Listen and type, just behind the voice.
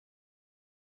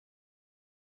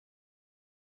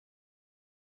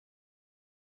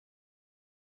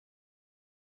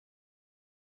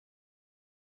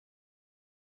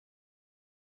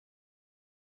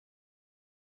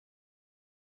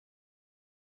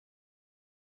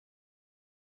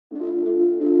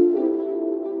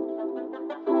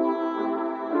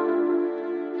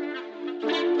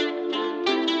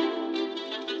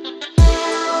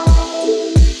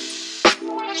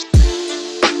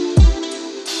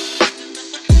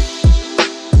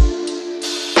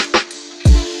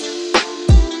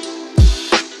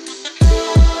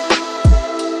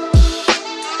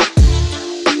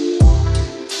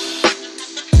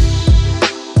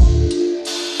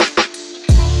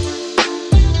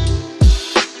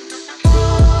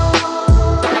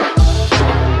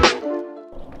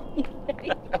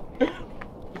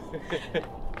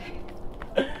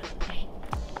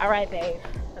right, babe.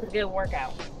 That's a good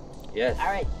workout. Yes. All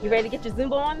right, you ready to get your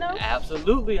Zumba on though?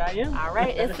 Absolutely, I am. All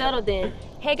right, it's settled then.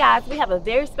 Hey guys, we have a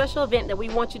very special event that we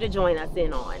want you to join us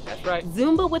in on. That's right.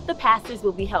 Zumba with the Pastors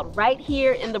will be held right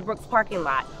here in the Brooks parking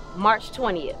lot, March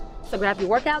 20th. So grab your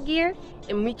workout gear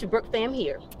and meet your Brook fam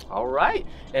here. All right.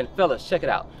 And fellas, check it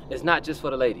out. It's not just for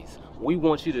the ladies. We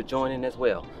want you to join in as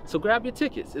well. So grab your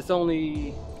tickets. It's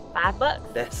only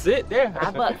 $5. That's it there.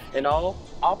 $5. And all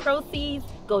proceeds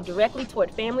go directly toward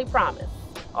Family Promise.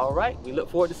 All right. We look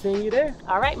forward to seeing you there.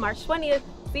 All right, March 20th.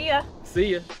 See ya.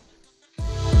 See ya.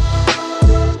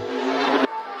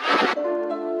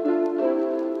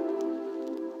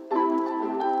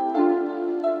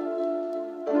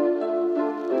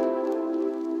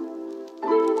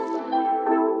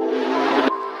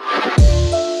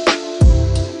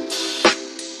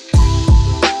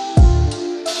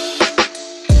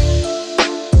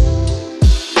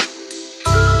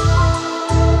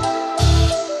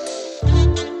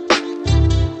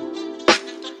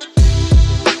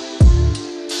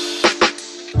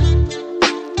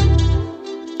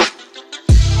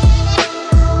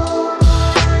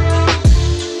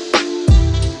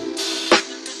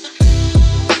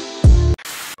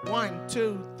 One,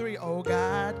 two, three. Oh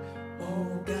God,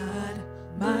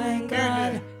 my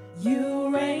God,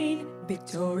 you reign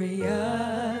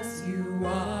victorious. You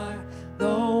are the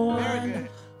one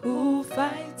who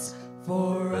fights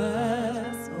for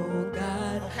us. Oh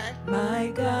God,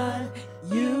 my God,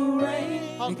 you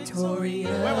reign victorious.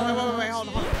 Wait, hold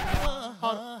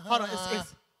on.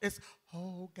 It's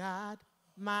oh God,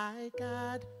 my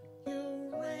God,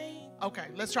 you reign. Okay,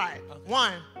 let's try it.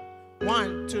 One,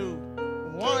 two.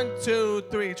 1, 2,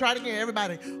 3. Try it again,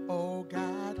 everybody. Oh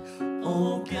God,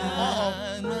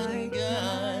 my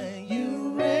God,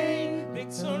 you reign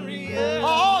victorious.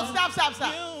 Oh, stop.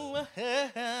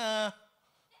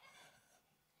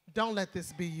 Don't let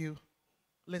this be you.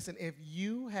 Listen, if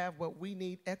you have what we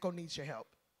need, Echo needs your help.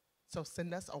 So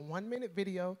send us a 1-minute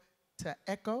video to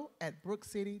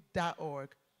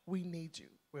echo@brookcity.org. We need you.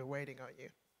 We're waiting on you.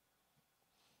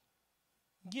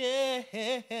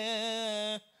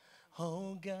 Yeah.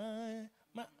 Oh God,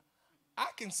 I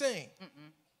can sing.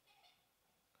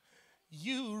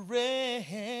 You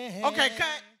reign. Okay,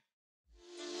 cut.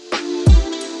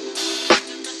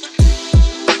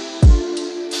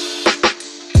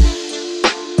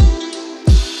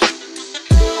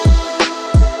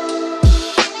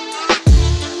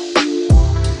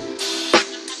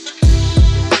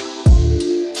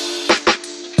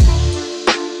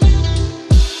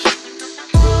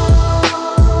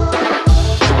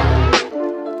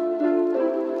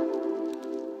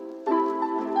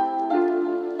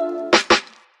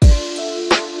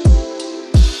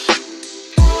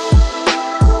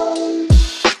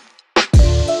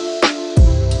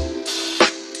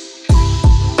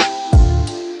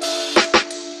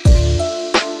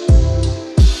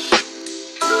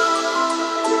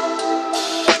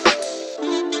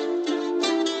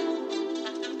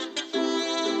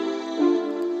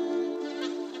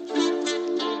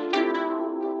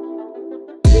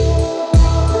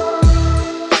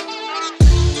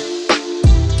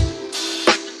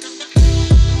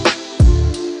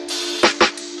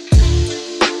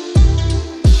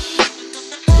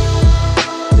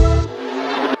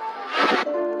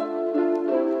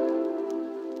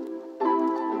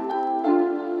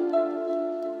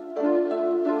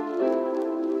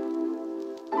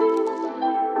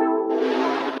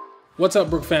 What's up,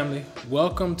 Brook family?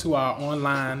 Welcome to our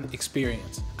online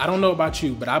experience. I don't know about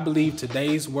you, but I believe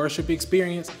today's worship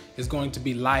experience is going to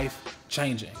be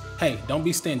life-changing. Hey, don't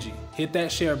be stingy. Hit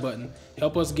that share button.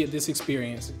 Help us get this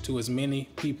experience to as many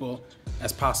people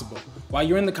as possible. While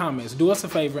you're in the comments, do us a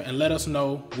favor and let us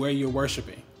know where you're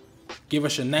worshiping. Give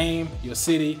us your name, your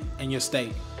city, and your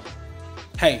state.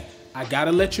 Hey, I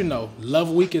gotta let you know,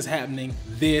 Love Week is happening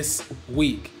this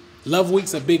week. Love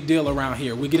Week's a big deal around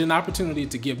here. We get an opportunity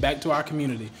to give back to our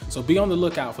community. So be on the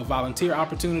lookout for volunteer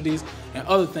opportunities and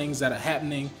other things that are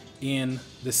happening in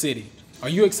the city. Are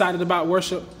you excited about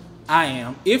worship? I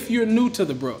am. If you're new to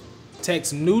the Brook,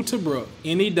 text new to Brook,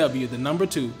 N-E-W, the number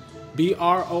 2,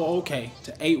 B-R-O-O-K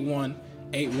to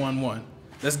 81811.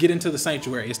 Let's get into the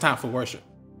sanctuary. It's time for worship.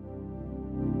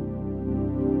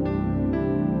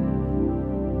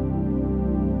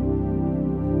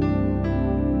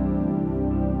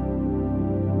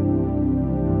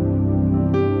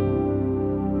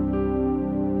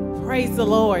 Praise the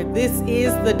Lord. This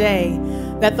is the day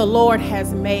that the Lord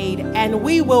has made, and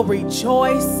we will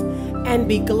rejoice and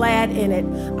be glad in it.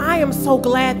 I am so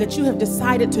glad that you have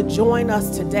decided to join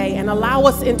us today and allow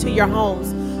us into your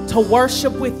homes to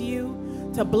worship with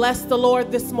you, to bless the Lord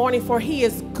this morning, for he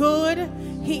is good,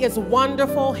 He is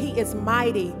wonderful. He is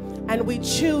mighty. And we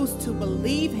choose to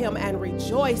believe him and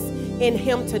rejoice in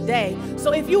him today.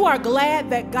 So if you are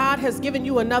glad that God has given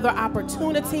you another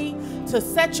opportunity to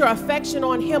set your affection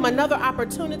on him, another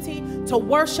opportunity to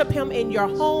worship him in your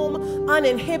home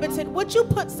uninhibited, would you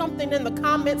put something in the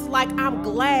comments like, I'm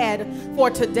glad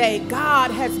for today.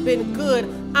 God has been good.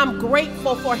 I'm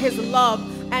grateful for his love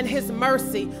and his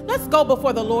mercy. Let's go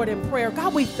before the Lord in prayer.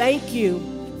 God, we thank you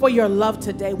for your love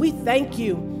today. We thank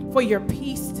you for your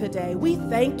peace today. We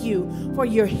thank you for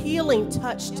your healing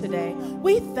touch today.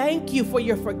 We thank you for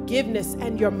your forgiveness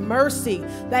and your mercy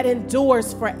that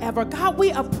endures forever. God,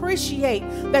 we appreciate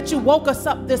that you woke us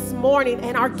up this morning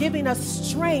and are giving us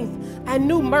strength and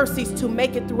new mercies to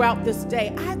make it throughout this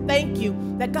day. I thank you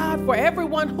that, God, for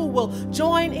everyone who will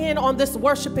join in on this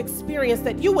worship experience,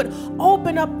 that you would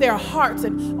open up their hearts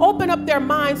and open up their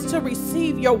minds to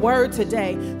receive your word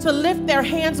today, to lift their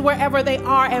hands wherever they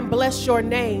are and bless your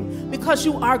name, because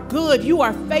you are good, you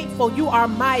are faithful, you are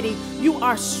mighty, you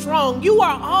are strong, you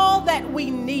are all that we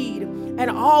need. And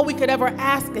all we could ever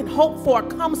ask and hope for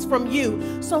comes from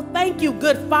you. So thank you,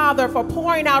 good Father, for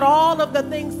pouring out all of the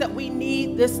things that we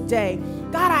need this day.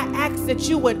 God, I ask that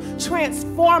you would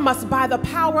transform us by the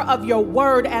power of your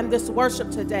word and this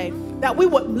worship today, that we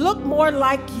would look more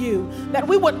like you, that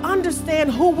we would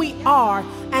understand who we are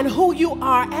and who you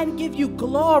are, and give you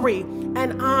glory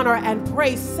and honor and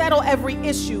praise. Settle every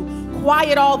issue,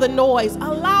 quiet all the noise.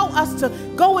 Allow us to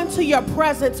go into your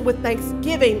presence with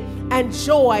thanksgiving and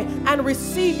joy, and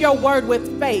receive your word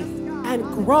with faith, and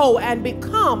grow and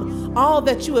become all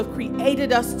that you have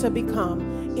created us to become.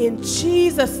 In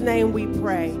Jesus' name we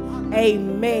pray.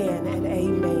 Amen and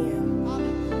amen.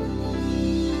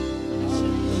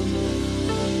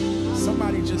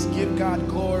 Somebody just give God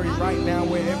glory right now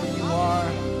wherever you are.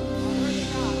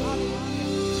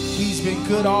 He's been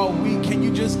good all week. Can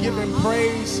you just give him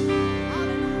praise?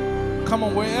 Come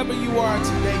on, wherever you are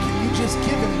today, can you just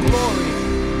give him glory?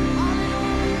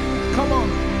 Come on.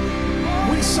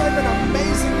 We serve an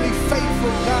amazingly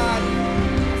faithful God.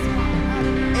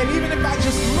 And even if I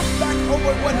just look back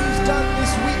over what he's done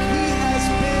this week, he has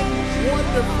been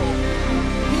wonderful.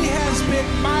 He has been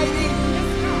mighty.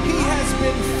 He has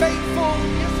been faithful.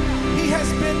 He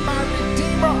has been my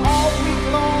redeemer all week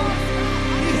long.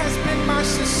 He has been my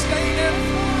sustainer.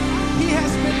 He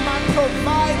has been my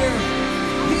provider.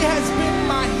 He has been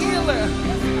my healer.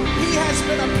 He has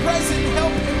been a present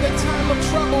help in the time of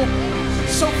trouble.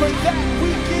 So for that, we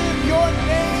give your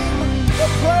name the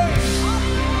praise.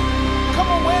 Come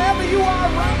on, wherever you are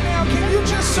right now, can you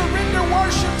just surrender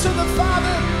worship to the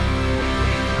Father?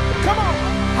 Come on.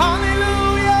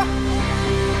 Hallelujah.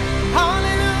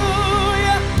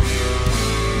 Hallelujah.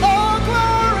 All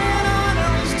glory and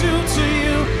honor is due to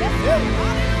you.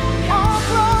 All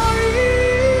glory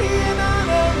and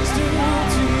honor is due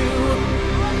to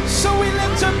you. So we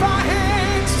lift up our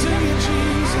hands to you,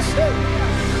 Jesus.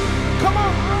 Come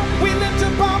on, we lift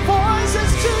up our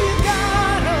voices to you,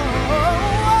 God. Oh,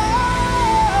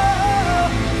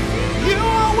 you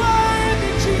are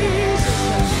worthy,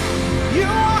 Jesus. You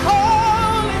are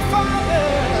holy, Father.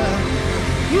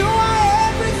 You are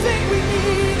everything we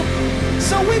need.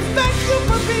 So we thank you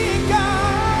for being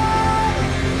God.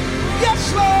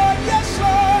 Yes, Lord, yes,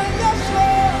 Lord, yes,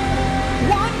 Lord.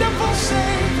 Wonderful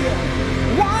Savior,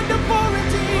 wonderful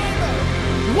Redeemer,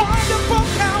 wonderful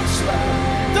Counselor,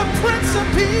 the Prince of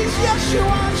Peace. Yes, you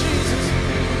are, Jesus.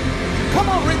 Come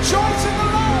on, rejoice in the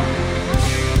Lord,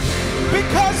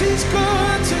 because he's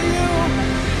good to you,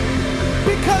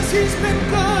 because he's been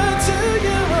good to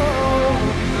you.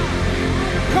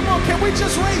 Come on, can we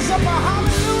just raise up a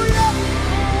hallelujah?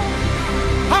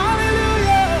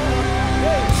 Hallelujah.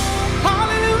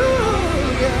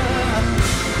 Hallelujah.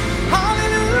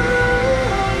 Hallelujah.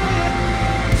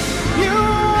 You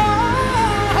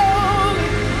are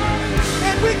holy,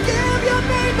 and we give your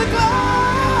name the glory.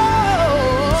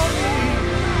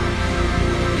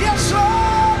 Yes,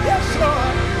 Lord. Yes,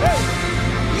 Lord. Hey.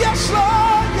 Yes,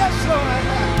 Lord. Yes, Lord.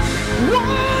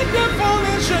 Wonderful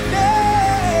is your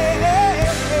name.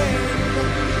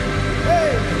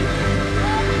 Hey.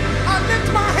 I lift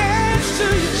my hands to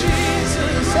you,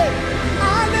 Jesus. Hey. I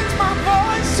lift my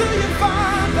voice to you,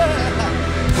 Father,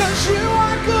 'cause you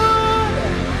are good.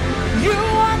 You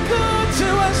are good to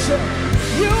us.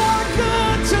 You are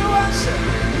good to us,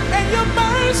 and your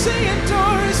mercy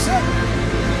endures.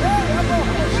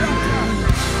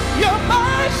 Your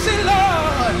mercy,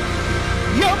 Lord.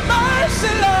 Your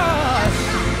mercy, Lord.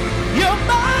 Your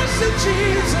mercy,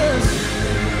 Jesus.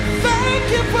 Thank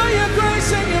you for your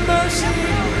grace and your mercy.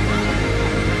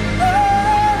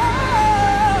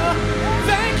 Oh,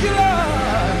 thank you,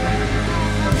 Lord.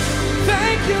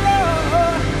 Thank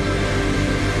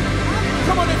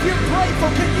if you're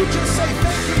grateful, can you just say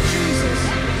thank you, Jesus?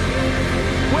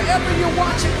 Wherever you're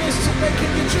watching this today, can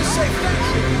you just say thank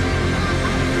you?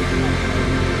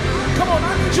 Come on,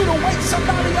 I need you to wake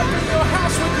somebody up in your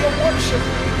house with your worship.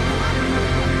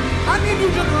 I need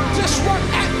you to disrupt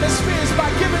atmospheres by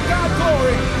giving God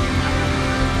glory.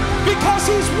 Because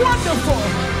he's wonderful.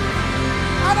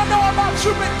 I don't know about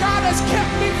you, but God has kept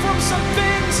me from some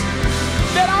things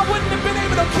that I wouldn't have been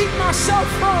able to keep myself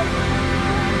from.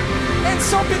 And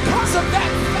so because of that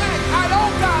fact, I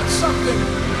owe God something.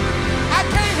 I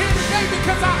came here today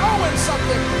because I owe him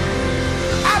something.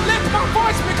 I lift my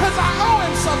voice because I owe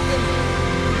him something.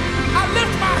 I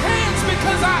lift my hands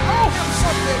because I owe him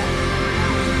something.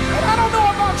 And I don't know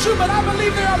about you, but I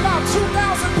believe there are about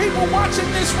 2,000 people watching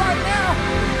this right now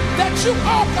that you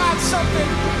owe God something.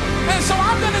 And so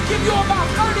I'm going to give you about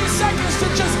 30 seconds to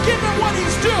just give him what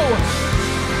he's due.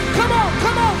 Come on,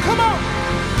 come on, come on.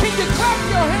 Can you clap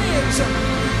your hands?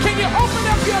 Can you open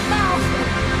up your mouth?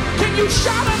 Can you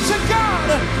shout unto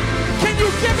God? Can you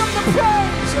give him the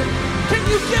praise? Can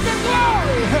you give him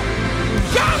glory?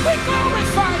 God, we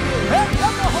glorify you.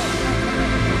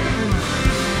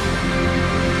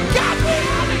 God, we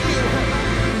honor you.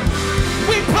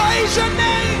 We praise your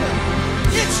name.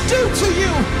 It's due to you.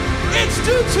 It's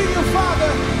due to you, Father.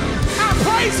 Our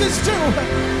praise is due.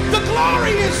 The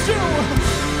glory is due.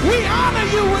 We honor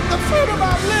you with the fruit of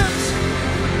our lips.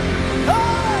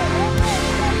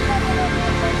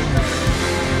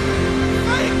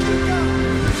 Thank you, God.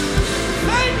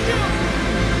 Thank you.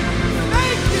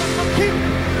 Thank you for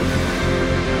keeping.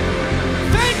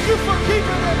 Thank you for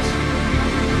keeping us.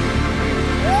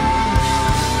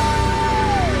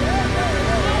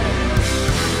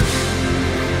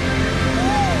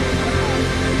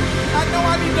 I know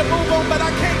I need to move on, but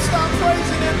I can't stop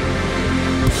praising him.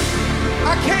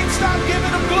 I can't stop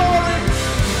giving him glory.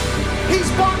 He's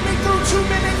brought me through too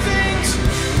many things.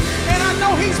 And I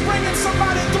know he's bringing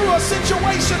somebody through a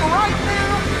situation right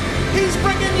now. He's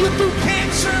bringing you through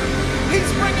cancer.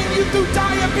 He's bringing you through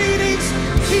diabetes.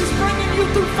 He's bringing you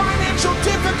through financial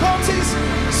difficulties.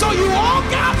 So you all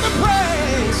got the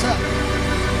praise.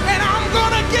 And I'm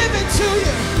going to give it to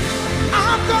you.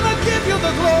 I'm going to give you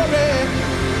the glory.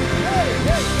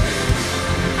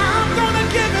 I'm going to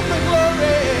give him the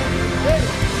glory.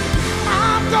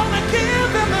 I'm going to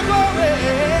give him the glory.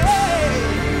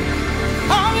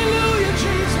 Hallelujah,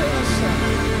 Jesus.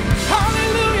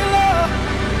 Hallelujah, Lord.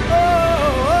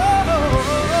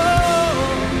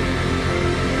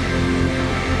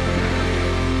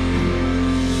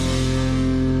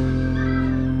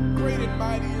 Great and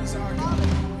mighty is our God.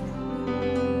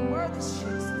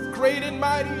 Great and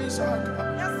mighty is our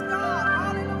God. Yes, God.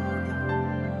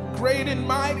 Hallelujah. Great and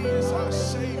mighty is our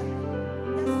Savior.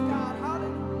 Yes, God. Hallelujah.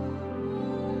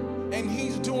 And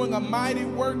he's doing a mighty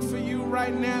work for you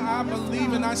right now. I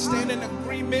believe and I stand in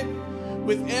agreement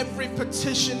with every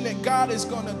petition that God is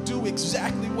going to do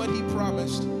exactly what he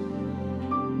promised.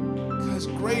 Because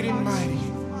great and mighty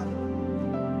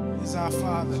is our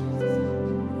Father.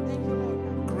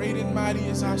 Great and mighty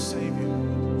is our Savior.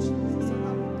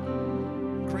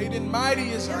 Great and mighty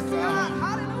is our God.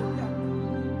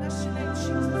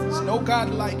 There's no God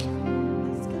like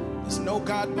him. There's no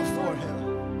God before him.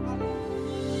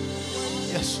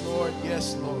 Yes, Lord.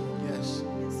 Yes, Lord. Yes.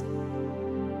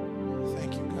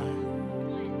 Thank you, God.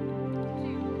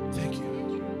 Thank you.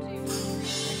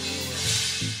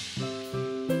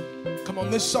 Come on,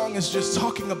 this song is just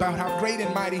talking about how great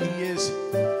and mighty he is.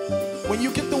 When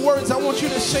you get the words, I want you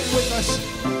to sing with us.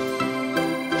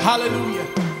 Hallelujah.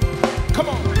 Come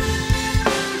on.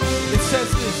 It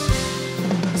says this.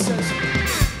 It says,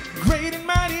 great and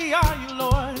mighty are you,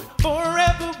 Lord.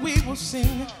 Forever we will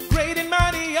sing. Great and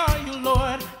mighty are you,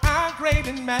 Lord. Our great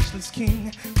and matchless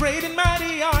King. Great and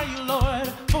mighty are you, Lord.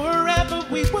 Forever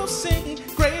we will sing.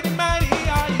 Great and mighty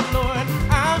are you, Lord.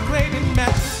 Our great and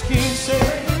matchless King. Say,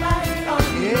 great and mighty are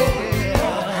you, Lord.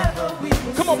 Forever we will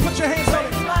sing. Come on, put your hands on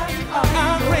it.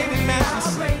 Our great and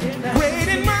matchless. Great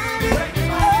and mighty.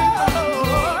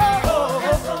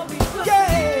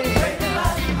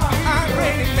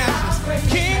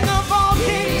 King of all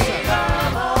kings.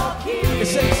 It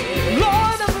says,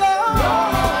 Lord of lords.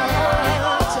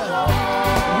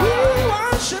 We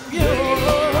worship you.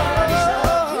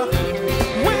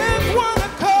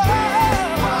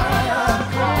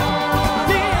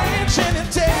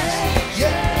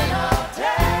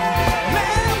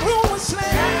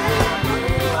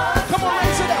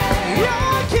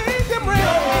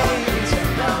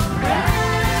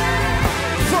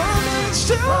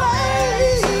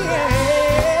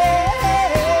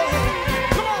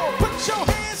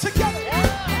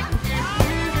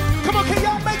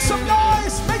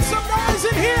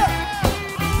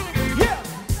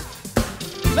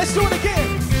 let's do it again.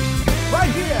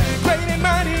 Right here. Great and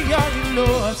mighty are you,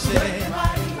 Lord. Say,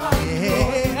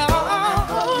 yeah.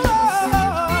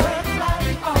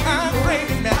 I'm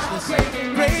great and matchless.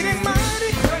 Great and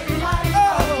mighty. Oh,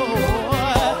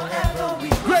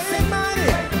 great and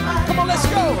mighty. Come on, let's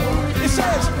go. It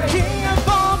says, King of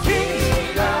all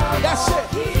kings. That's it.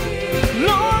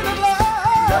 Lord of lords.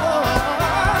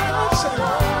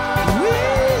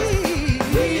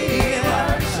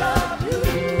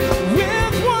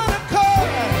 With one accord.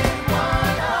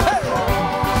 Hey,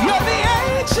 you're the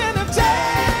ancient of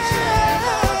days.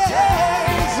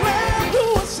 Lamb who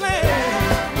was slain.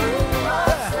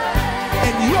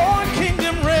 And your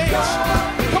kingdom reigns.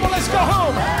 Come on, let's go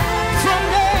home. From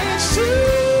age to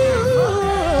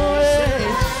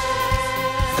age.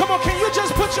 Come on, can you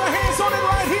just put your hands on it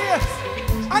right here?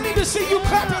 I need to see you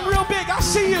clapping real big. I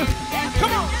see you.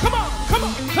 Come on, come on, come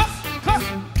on. Clap, clap.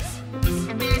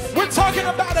 We're talking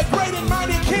about a great and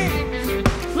mighty king.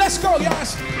 Let's go,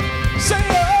 guys. Say,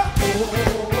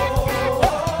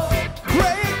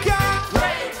 great God.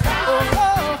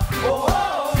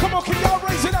 Come on, can y'all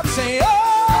raise it up? Say,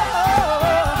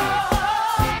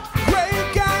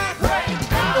 great God.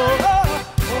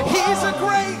 He's a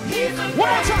great. One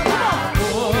more time, come on.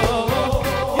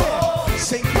 Yeah.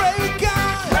 Say, great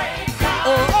God.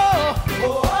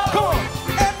 Come on.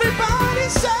 Everybody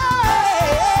say,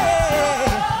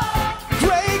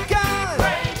 great God.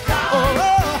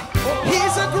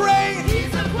 He's a great.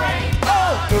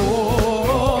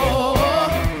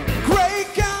 Great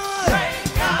God.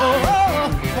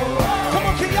 Come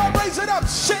on, can y'all raise it up?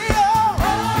 Say, yeah.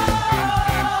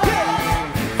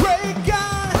 Great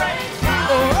God.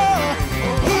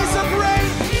 He's a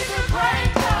great.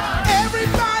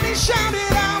 Everybody shout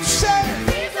it out, say,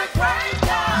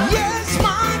 yes,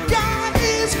 my God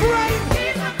is great.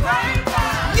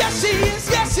 Yes, he is,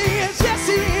 yes, he is, yes,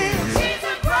 he is.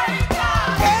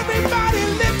 Everybody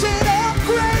lift it up,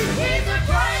 great.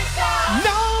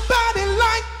 Nobody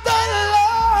like the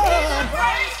Lord.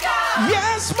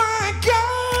 Yes, my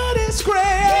God is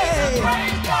great.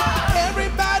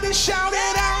 Everybody shout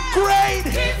it out, great.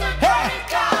 Hey,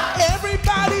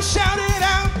 everybody shout it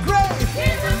out, great.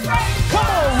 Come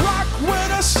on, rock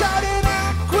with us, shout it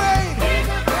out, great.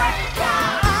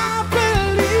 I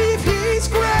believe he's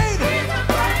great.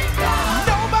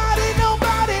 Nobody,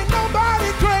 nobody,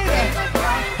 nobody greater.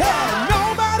 Hey,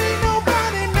 nobody,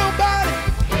 nobody, nobody.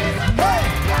 Hey,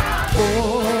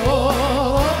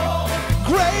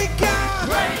 great God.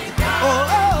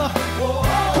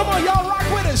 Come on, y'all rock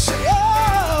with us. Say,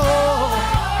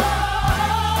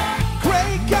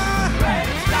 great God.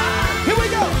 Here we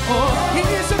go. He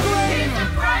is a great.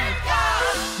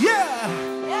 Yeah.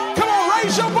 Come on,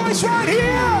 raise your voice right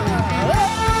here.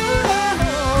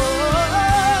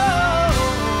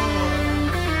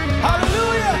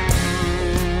 Hallelujah.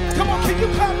 Come on, can you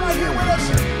clap right here with us?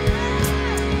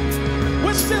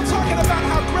 We're still talking about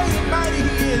how great and mighty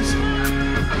he is.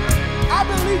 I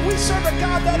believe we serve a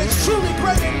God that is truly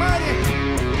great and mighty.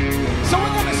 So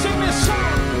we're going to sing this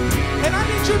song. And I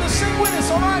need you to sing with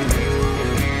us, all right?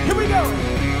 Here we go.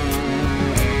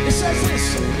 It says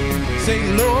this. Say,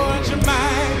 Lord, you're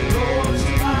mighty.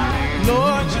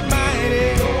 Lord, you're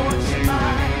mighty.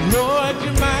 Lord,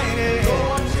 you're mighty.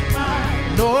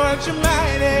 Lord, you're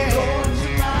mighty.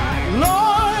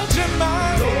 Lord, you're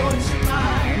mighty.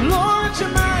 Lord,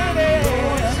 you're mighty.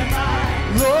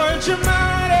 Lord, you're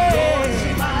mighty.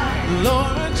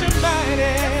 Lord, you're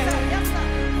mighty.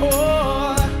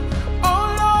 Oh, oh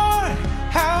Lord,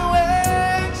 how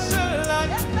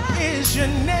excellent is your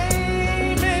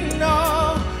name in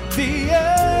all the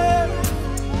earth.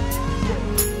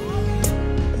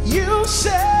 You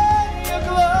set your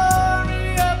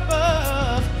glory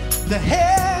above the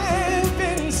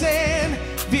heavens and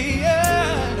the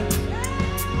earth.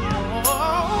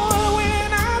 Oh,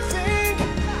 when I think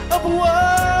of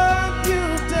what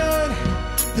you've done,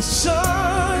 the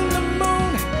sun, the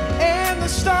moon, and the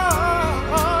stars,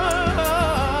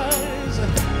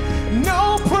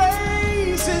 no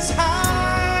praise is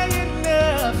high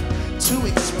enough to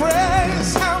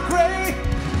express how great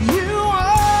you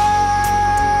are.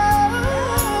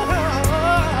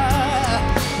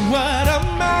 What a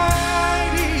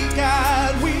mighty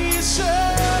God we serve.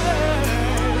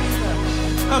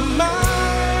 A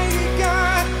mighty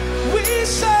God we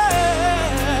serve.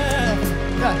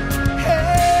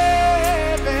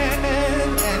 Heaven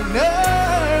and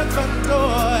earth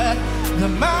adore the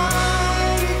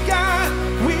mighty God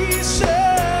we serve.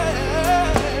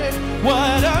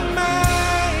 What a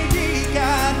mighty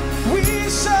God we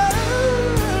serve.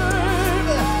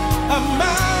 A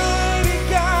mighty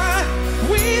God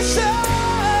we serve.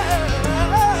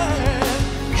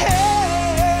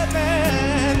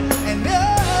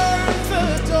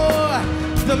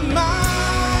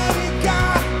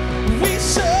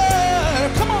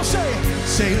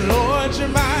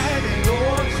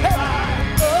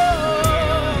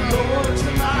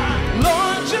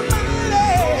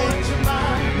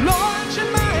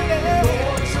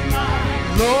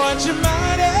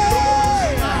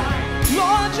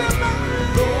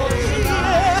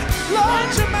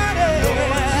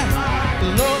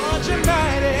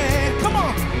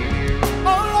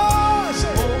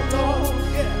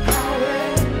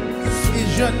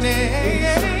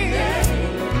 name.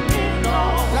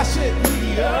 That's it.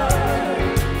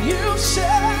 You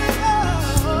set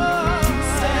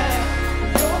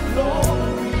your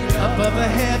glory above the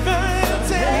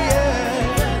heavens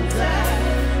and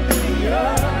the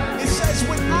earth. It says,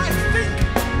 when I think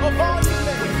of all you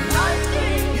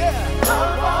made, yeah,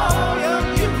 of all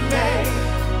you made,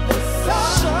 the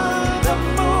sun, the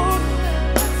moon,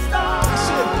 the stars. That's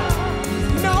it.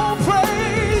 No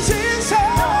praise is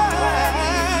high.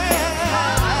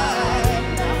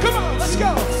 Come on, let's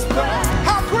go.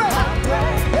 How great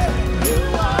you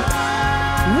are.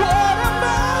 What am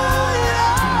I?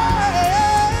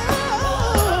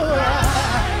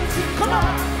 Come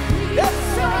on. Yes,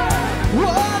 sir.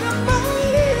 What am I?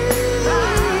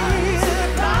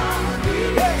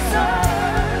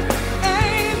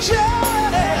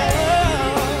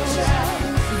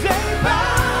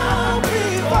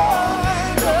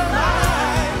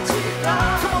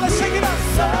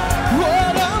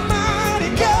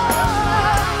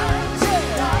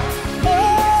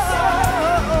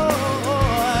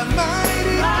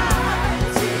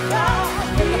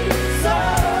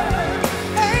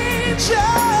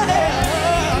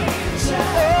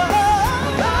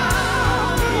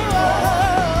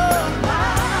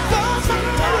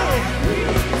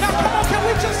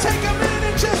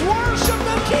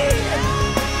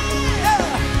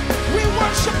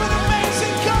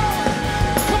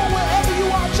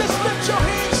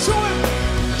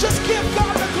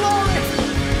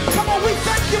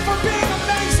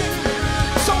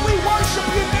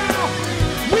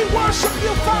 Worship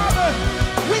you, Father.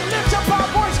 We lift up our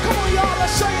voice. Come on, y'all.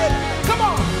 Let's say it. Come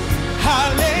on.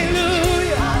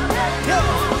 Hallelujah.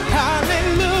 Hallelujah.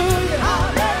 Hallelujah.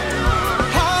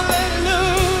 Hallelujah.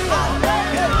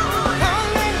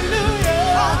 Hallelujah.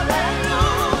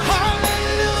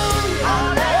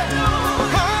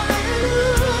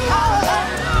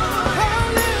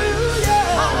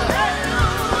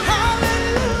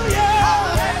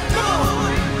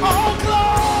 All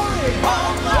glory.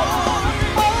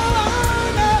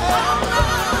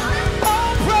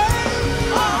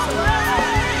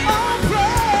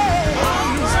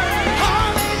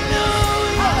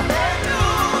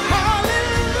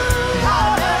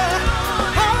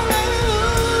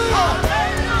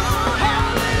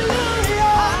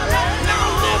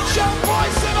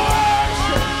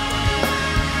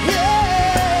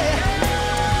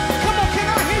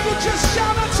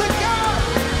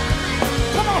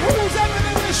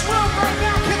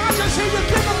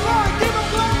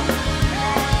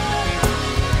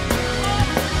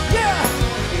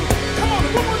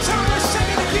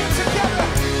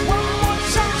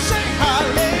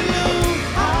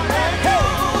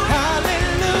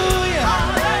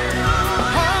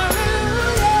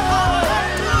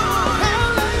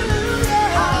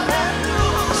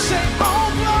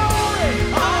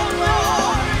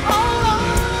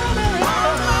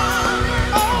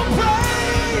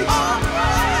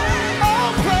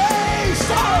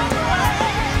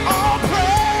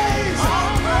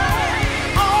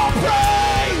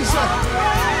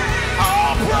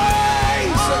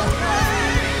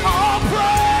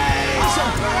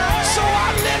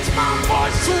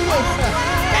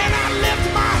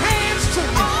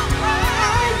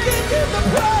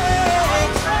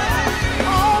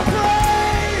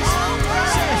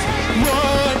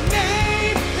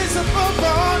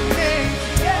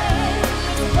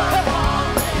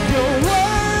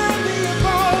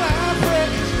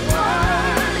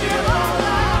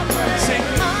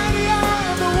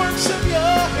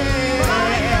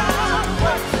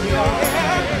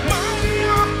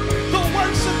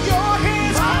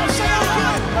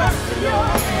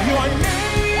 Your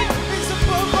name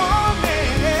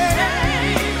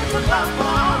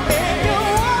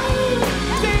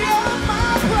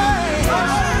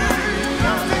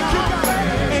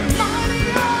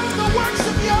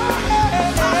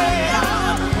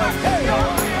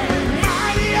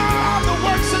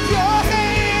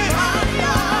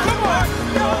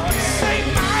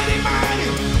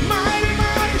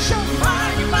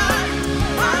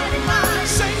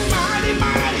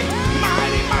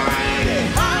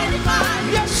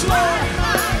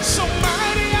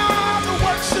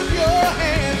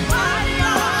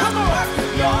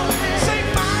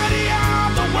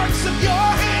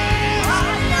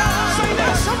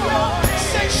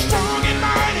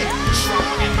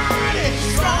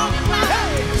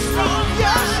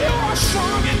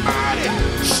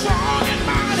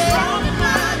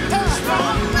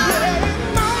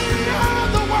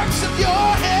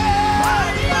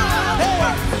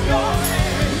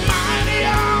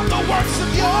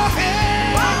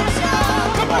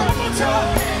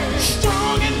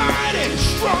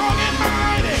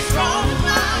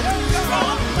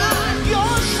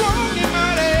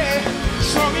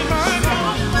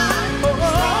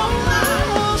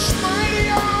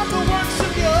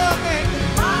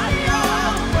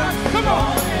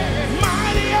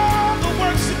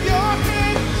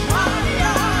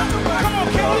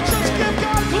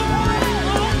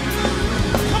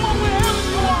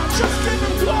Just give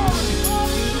him glory.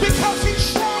 Because he's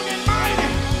strong and mighty.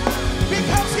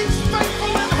 Because he's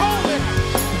faithful and holy.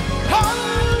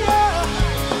 Hallelujah.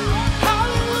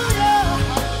 Hallelujah.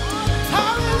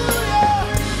 Hallelujah.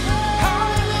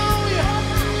 Hallelujah.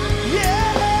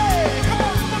 Yeah. Come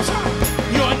on, one more time.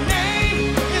 Your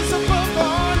name is above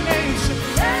all names.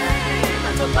 Name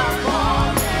is above all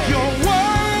names. You're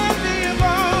worthy of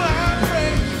all our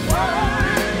praise.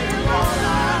 Worthy of all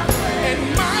our praise. And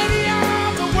mighty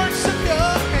are the works of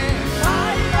your hands.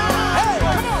 Mighty are hey,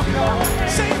 come on.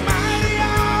 Say mighty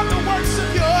are the works of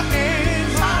your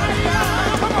hands. Mighty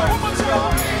are come on, one more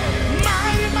time.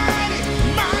 Mighty, mighty,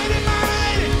 mighty,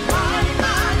 mighty. Mighty,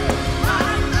 mighty,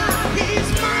 mighty, mighty. He's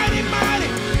mighty, mighty,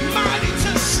 mighty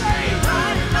to save.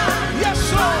 Mighty, mighty, yes,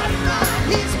 Lord.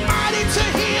 He's mighty to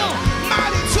heal,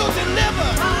 mighty to deliver.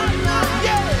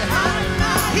 Yeah.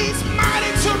 He's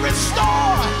mighty to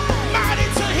restore, mighty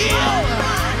to heal.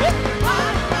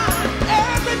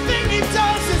 Everything he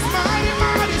does is mighty,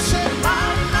 mighty. Say,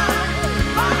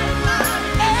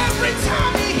 every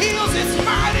time he heals, it's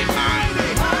mighty, mighty.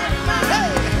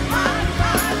 Hey.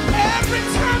 Every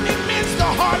time he mends the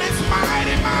heart, it's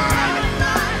mighty, mighty.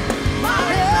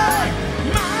 Yeah.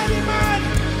 Mighty, mighty,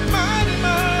 mighty,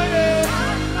 mighty.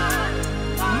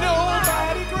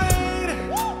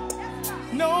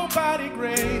 Nobody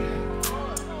great.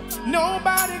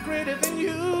 Nobody greater than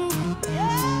you.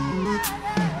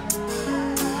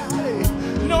 Hey.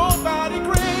 Nobody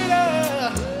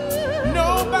greater.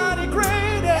 Nobody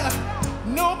greater.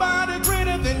 Nobody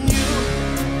greater than you.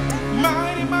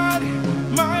 Mighty, mighty,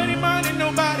 mighty, mighty.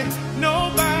 Nobody,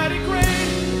 nobody greater.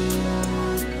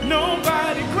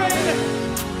 Nobody greater.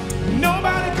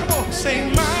 Nobody, come on, say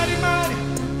mighty, mighty,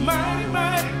 mighty,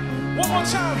 mighty. One more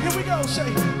time, here we go.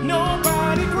 Say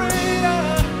nobody greater.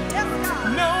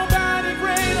 Nobody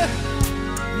greater.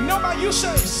 Nobody, you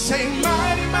say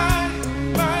mighty, mighty,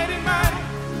 mighty, mighty.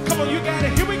 Come on, you got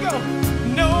it. Here we go.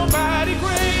 Nobody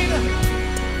greater.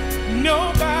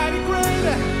 Nobody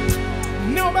greater.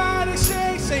 Nobody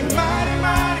say mighty,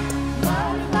 mighty,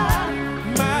 mighty, mighty,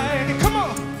 mighty. Come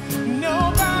on.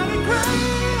 Nobody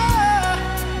greater.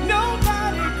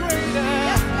 Nobody greater.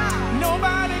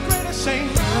 Nobody greater. Say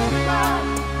mighty, mighty,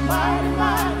 mighty,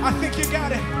 mighty. I think you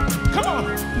got it. Come on.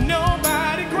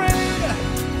 Nobody greater.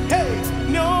 Hey,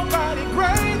 nobody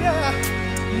greater.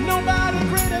 Nobody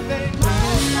greater than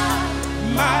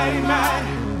mighty,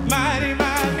 mighty, mighty,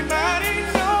 mighty, mighty.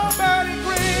 Nobody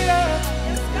greater.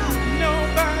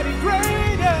 Nobody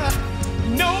greater.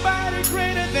 Nobody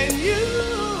greater than you.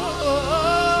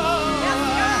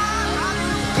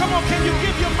 Come on, can you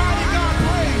give your mighty God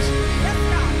praise?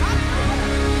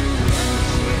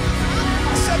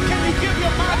 I said, can you give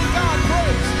your mighty God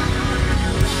praise?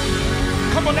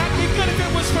 Come on, that'd be good if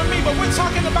it was for me, but we're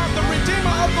talking about the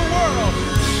Redeemer of the world.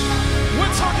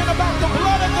 We're talking about the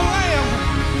blood of the Lamb.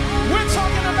 We're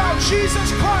talking about Jesus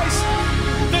Christ,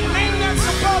 the name that's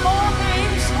above all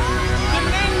names, the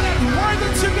name that's worthy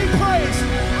to be praised.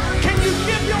 Can you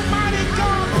give your mighty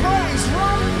God praise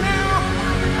right now,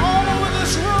 all over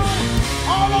this room,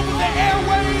 all over the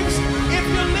airwaves? If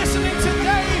you're listening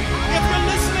today, if you're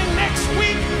listening next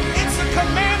week, it's a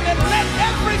command that let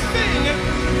everything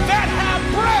that have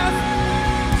breath,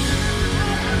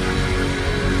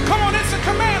 come on, it's a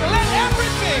command, let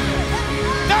everything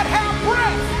that have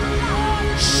breath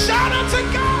shout unto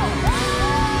God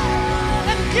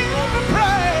and give him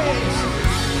praise.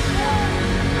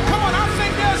 Come on, I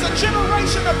think there's a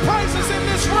generation of praises in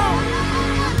this room.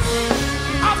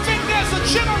 I think there's a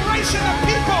generation of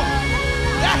people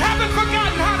that haven't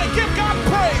forgotten how to give God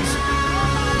praise.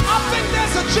 I think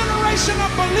there's a generation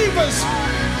of believers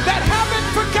that haven't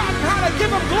forgotten how to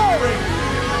give him glory.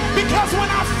 Because when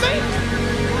I think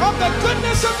of the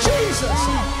goodness of Jesus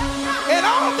and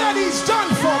all that he's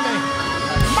done for me,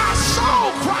 my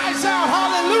soul cries out,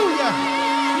 hallelujah.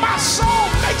 My soul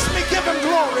makes me give him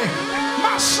glory.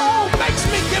 My soul makes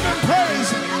me give him praise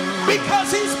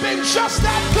because he's been just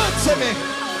that good to me.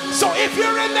 So if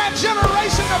you're in that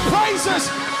generation of praisers,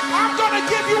 I'm going to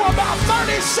give you about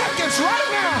 30 seconds right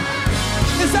now.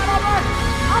 Is that all right?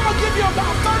 I'm going to give you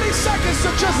about 30 seconds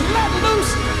to just let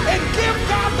loose and give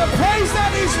God the praise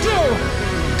that he's due.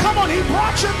 Come on, he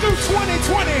brought you through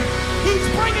 2020. He's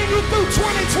bringing you through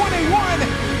 2021.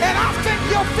 And I think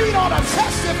your feet ought to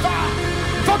testify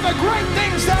for the great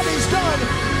things that he's done.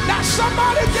 Now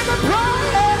somebody give him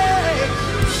praise.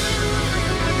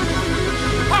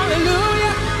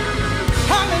 Hallelujah.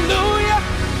 Hallelujah.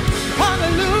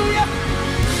 Hallelujah.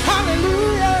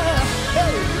 Hallelujah.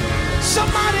 Hey.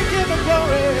 Somebody give him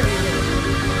glory.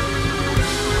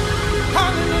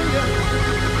 Hallelujah.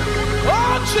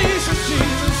 Oh, Jesus,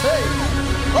 Jesus. Hey.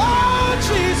 Oh,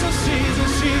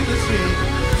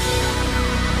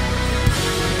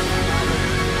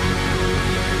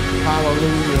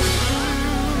 Hallelujah.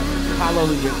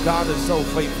 Hallelujah. God is so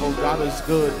faithful. God is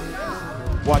good.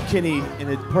 While Kenny in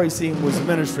the praise team was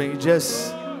ministering,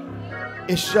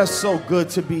 it's just so good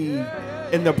to be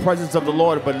in the presence of the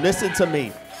Lord. But listen to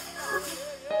me.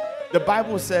 The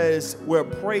Bible says where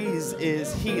praise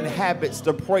is, he inhabits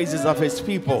the praises of his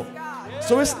people.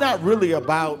 So it's not really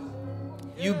about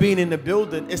you being in the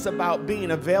building. It's about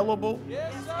being available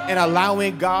and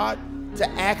allowing God to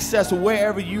access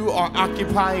wherever you are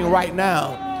occupying right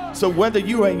now. So whether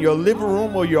you are in your living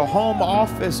room or your home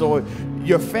office or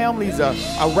your families are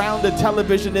around the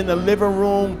television in the living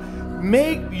room,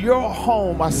 make your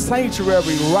home a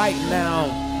sanctuary right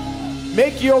now.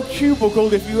 Make your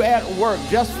cubicle, if you're at work,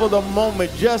 just for the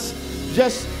moment, just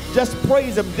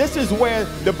praise him. This is where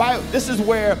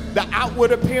the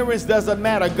outward appearance doesn't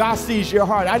matter. God sees your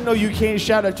heart. I know you can't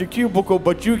shout at your cubicle,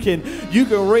 but you can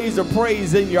raise a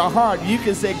praise in your heart. You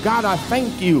can say, God, I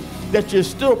thank you that you're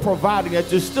still providing, that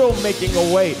you're still making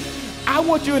a way. I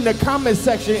want you in the comment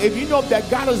section, if you know that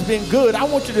God has been good, I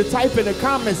want you to type in the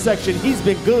comment section, he's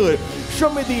been good.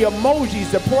 Show me the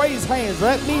emojis, the praise hands.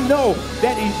 Let me know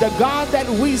that the God that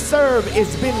we serve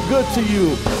has been good to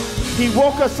you. He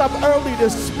woke us up early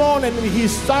this morning and he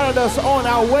started us on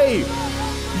our way.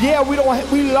 Yeah,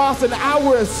 we lost an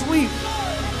hour of sleep,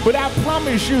 but I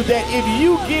promise you that if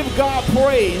you give God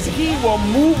praise, he will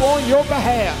move on your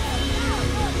behalf.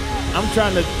 I'm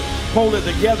trying to hold it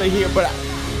together here, but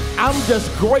I'm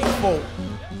just grateful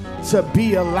to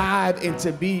be alive and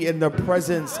to be in the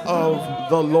presence of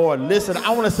the Lord. Listen, I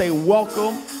want to say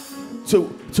welcome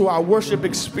to our worship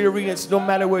experience. No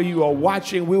matter where you are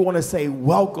watching, we want to say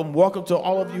welcome. Welcome to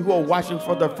all of you who are watching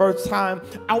for the first time.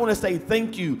 I want to say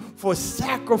thank you for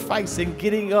sacrificing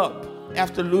getting up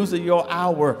after losing your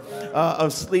hour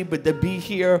of sleep, but to be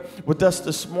here with us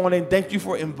this morning. Thank you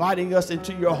for inviting us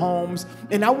into your homes.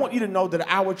 And I want you to know that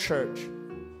our church,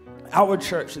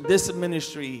 this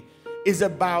ministry is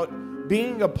about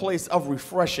being a place of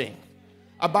refreshing,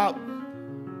 about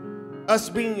us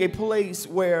being a place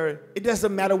where it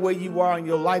doesn't matter where you are in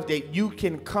your life, that you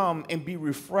can come and be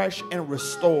refreshed and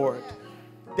restored,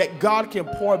 that God can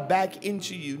pour back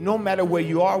into you no matter where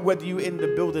you are, whether you're in the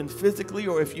building physically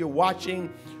or if you're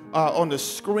watching on the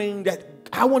screen. That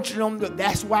I want you to know that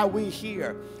that's why we're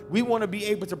here. We want to be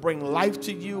able to bring life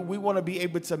to you. We want to be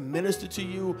able to minister to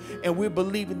you, and we're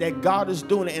believing that God is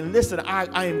doing it. And listen,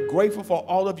 I am grateful for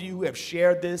all of you who have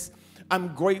shared this.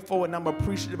 I'm grateful and I'm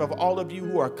appreciative of all of you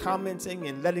who are commenting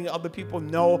and letting other people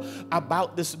know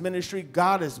about this ministry.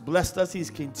 God has blessed us. He's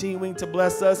continuing to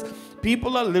bless us.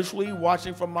 People are literally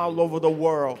watching from all over the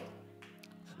world.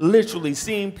 Literally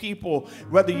seeing people,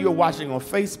 whether you're watching on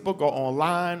Facebook or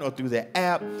online or through the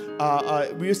app,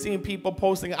 we're seeing people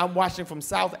posting. I'm watching from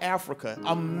South Africa.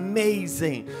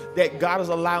 Amazing that God is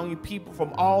allowing people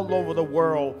from all over the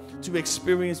world to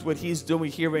experience what he's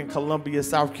doing here in Columbia,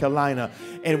 South Carolina.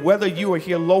 And whether you are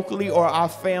here locally or our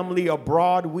family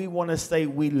abroad, we want to say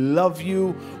we love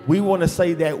you. We want to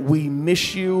say that we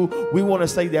miss you. We want to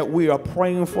say that we are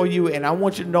praying for you. And I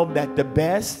want you to know that the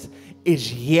best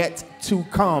is yet to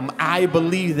come. I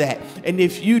believe that. And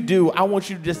if you do, I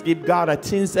want you to just give God a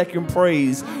 10-second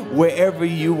praise wherever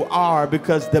you are,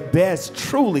 because the best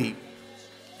truly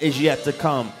is yet to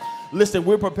come. Listen,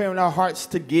 we're preparing our hearts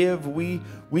to give. We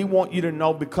want you to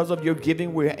know because of your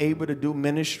giving, we're able to do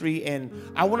ministry.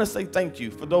 And I want to say thank you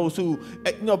for those who,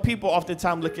 people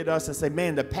oftentimes look at us and say,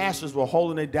 man, the pastors were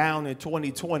holding it down in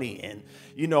 2020 and,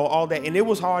 all that. And it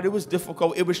was hard. It was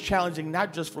difficult. It was challenging,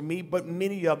 not just for me, but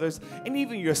many others and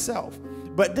even yourself.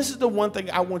 But this is the one thing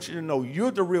I want you to know.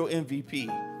 You're the real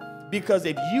MVP. Because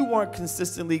if you weren't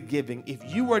consistently giving, if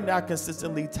you were not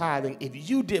consistently tithing, if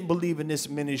you didn't believe in this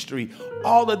ministry,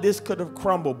 all of this could have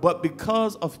crumbled. But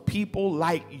because of people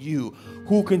like you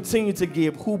who continue to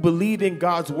give, who believe in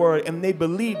God's word, and they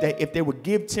believe that if they would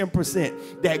give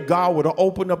 10%, that God would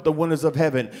open up the windows of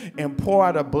heaven and pour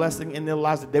out a blessing in their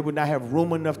lives that they would not have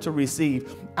room enough to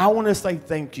receive. I want to say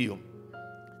thank you.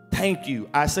 Thank you.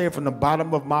 I say it from the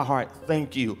bottom of my heart.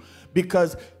 Thank you.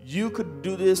 Because you could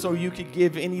do this or you could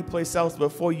give any place else, but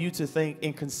for you to think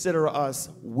and consider us,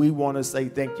 we want to say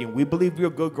thank you. We believe we're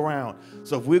good ground.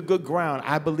 So if we're good ground,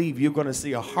 I believe you're going to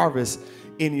see a harvest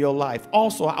in your life.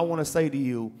 Also, I want to say to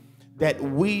you that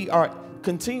we are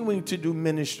continuing to do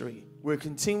ministry. We're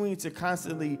continuing to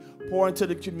constantly pour into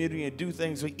the community and do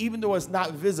things. So even though it's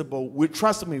not visible,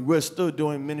 trust me, we're still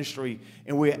doing ministry,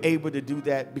 and we're able to do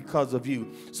that because of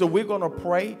you. So we're going to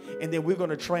pray, and then we're going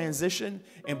to transition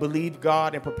and believe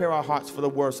God and prepare our hearts for the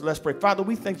word. So let's pray. Father,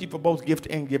 we thank you for both gift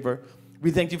and giver. We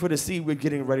thank you for the seed we're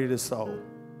getting ready to sow.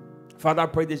 Father, I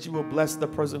pray that you will bless the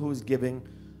person who is giving.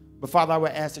 But Father, I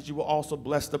would ask that you will also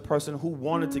bless the person who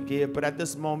wanted to give, but at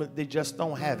this moment, they just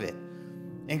don't have it.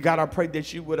 And God, I pray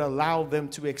that you would allow them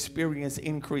to experience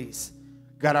increase.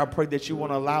 God, I pray that you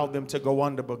won't allow them to go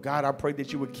under, but God, I pray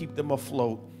that you would keep them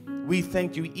afloat. We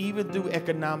thank you even through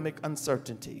economic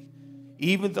uncertainty,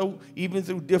 even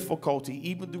through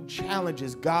difficulty, even through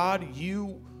challenges. God,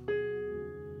 you're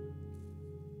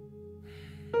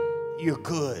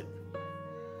good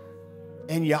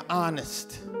and you're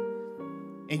honest.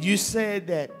 And you said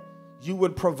that you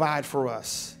would provide for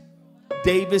us.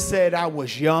 David said, I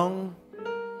was young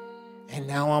and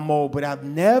now I'm old, but I've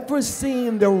never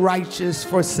seen the righteous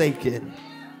forsaken,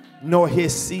 nor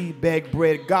his seed beg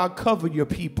bread. God, cover your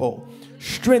people,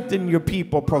 strengthen your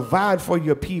people, provide for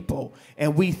your people.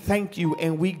 And we thank you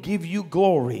and we give you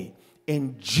glory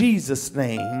in Jesus'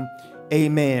 name.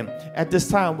 Amen. At this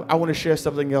time, I want to share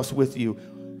something else with you.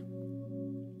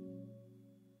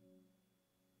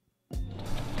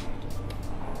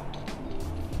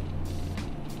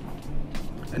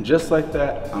 And just like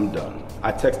that, I'm done.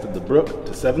 I texted the Brook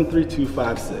to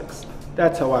 73256.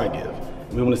 That's how I give.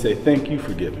 And we want to say thank you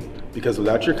for giving, because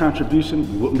without your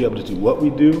contribution, we wouldn't be able to do what we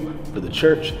do for the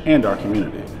church and our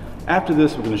community. After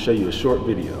this, we're going to show you a short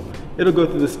video. It'll go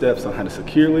through the steps on how to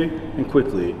securely and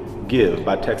quickly give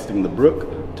by texting the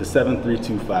Brook to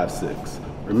 73256.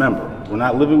 Remember, we're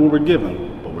not living what we're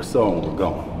giving, but we're sowing what we're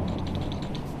going.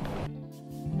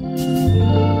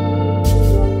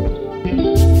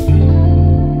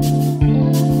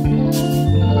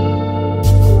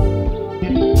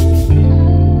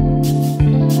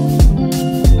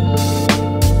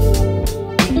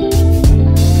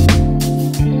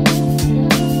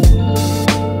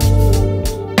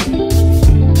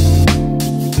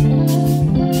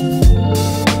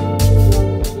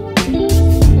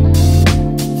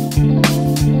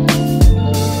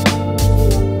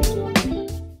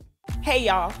 Hey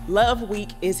y'all, Love Week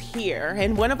is here,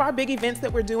 and one of our big events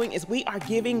that we're doing is we are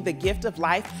giving the gift of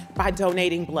life by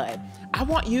donating blood. I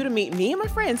want you to meet me and my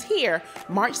friends here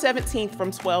March 17th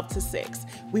from 12 to 6.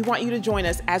 We want you to join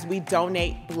us as we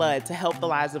donate blood to help the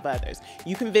lives of others.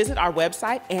 You can visit our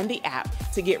website and the app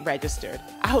to get registered.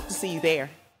 I hope to see you there.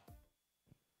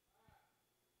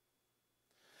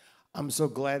 I'm so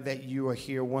glad that you are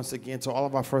here once again. To all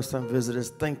of our first-time visitors,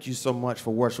 thank you so much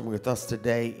for worshiping with us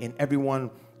today. And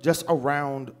everyone just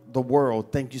around the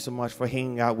world, thank you so much for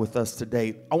hanging out with us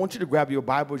today. I want you to grab your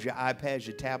Bibles, your iPads,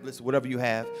 your tablets, whatever you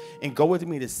have, and go with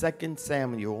me to 2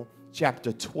 Samuel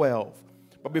chapter 12.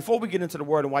 But before we get into the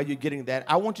word and while you're getting that,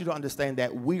 I want you to understand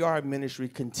that we are a ministry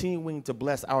continuing to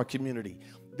bless our community.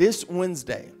 This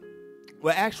Wednesday,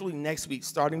 well, actually next week,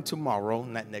 starting tomorrow,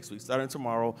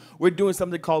 we're doing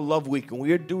something called Love Week, and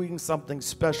we are doing something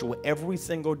special every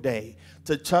single day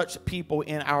to touch people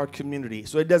in our community.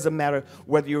 So it doesn't matter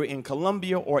whether you're in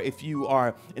Colombia or if you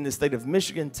are in the state of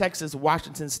Michigan, Texas,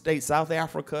 Washington State, South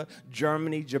Africa,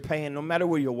 Germany, Japan, no matter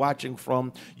where you're watching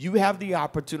from, you have the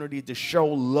opportunity to show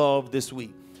love this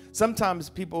week. Sometimes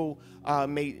people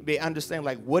may understand,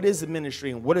 like, what is the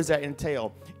ministry and what does that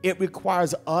entail? It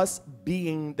requires us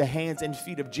being the hands and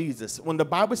feet of Jesus. When the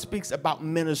Bible speaks about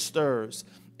ministers,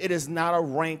 it is not a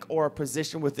rank or a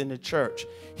position within the church.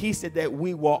 He said that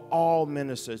we were all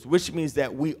ministers, which means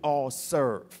that we all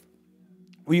serve.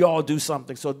 We all do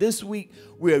something. So this week,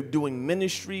 we are doing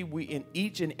ministry. We in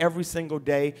each and every single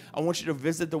day. I want you to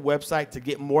visit the website to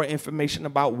get more information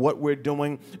about what we're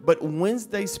doing. But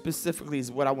Wednesday specifically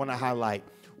is what I want to highlight.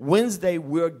 Wednesday,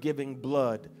 we're giving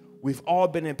blood. We've all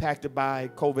been impacted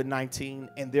by COVID-19,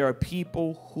 and there are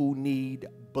people who need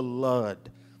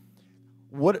blood.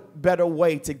 What better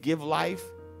way to give life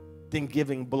than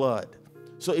giving blood?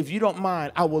 So if you don't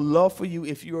mind, I would love for you,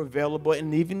 if you're available,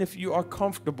 and even if you are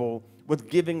comfortable with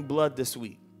giving blood this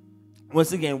week.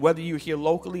 Once again, whether you're here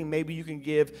locally, maybe you can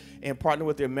give and partner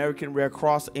with the American Red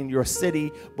Cross in your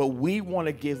city, but we want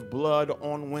to give blood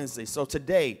on Wednesday. So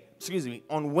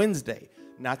on Wednesday,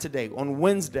 not today, on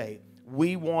Wednesday,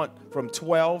 we want from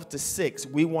 12 to 6,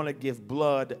 we want to give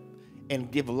blood and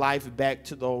give life back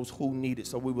to those who need it.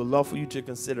 So we would love for you to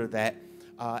consider that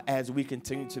as we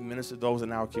continue to minister to those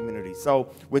in our community.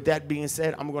 So with that being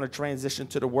said, I'm going to transition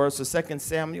to the word. So 2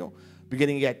 Samuel,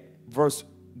 beginning at verse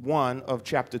 1 of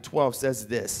chapter 12 says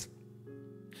this: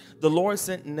 The Lord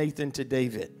sent Nathan to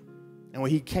David, and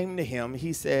when he came to him,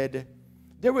 he said,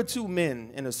 there were two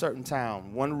men in a certain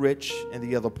town, one rich and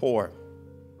the other poor.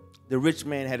 The rich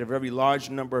man had a very large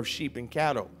number of sheep and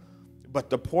cattle, but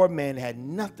the poor man had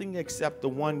nothing except the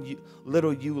one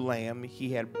little ewe lamb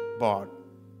he had bought.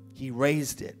 He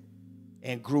raised it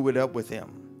and grew it up with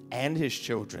him and his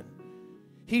children.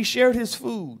 He shared his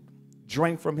food,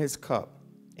 drank from his cup,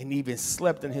 and even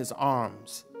slept in his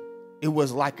arms. It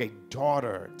was like a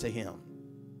daughter to him.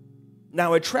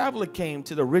 Now a traveler came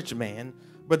to the rich man,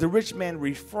 but the rich man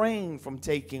refrained from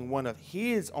taking one of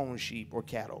his own sheep or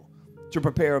cattle to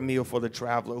prepare a meal for the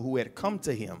traveler who had come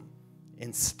to him.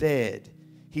 Instead,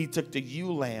 he took the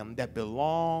ewe lamb that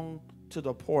belonged to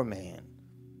the poor man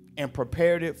and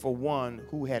prepared it for one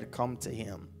who had come to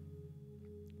him.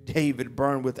 David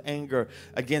burned with anger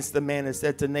against the man and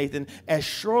said to Nathan, as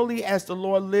surely as the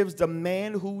Lord lives, the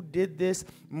man who did this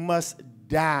must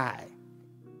die.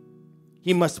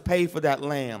 He must pay for that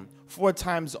lamb 4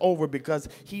 times over because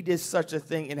he did such a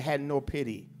thing and had no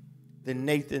pity. Then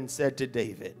Nathan said to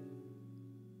David,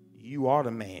 you are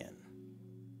the man.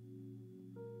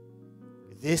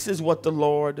 This is what the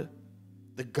Lord,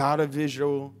 the God of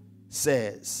Israel,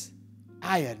 says.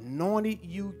 I anointed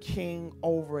you king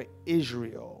over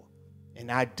Israel,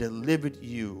 and I delivered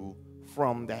you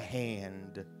from the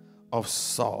hand of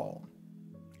Saul.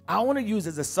 I want to use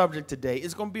as a subject today,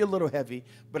 it's going to be a little heavy,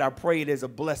 but I pray it is a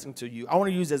blessing to you. I want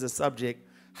to use as a subject,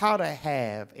 how to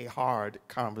have a hard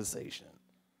conversation.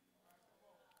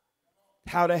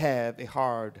 How to have a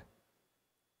hard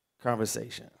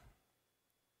conversation.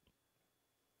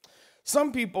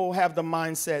 Some people have the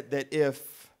mindset that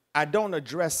if I don't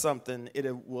address something, it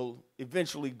will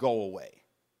eventually go away.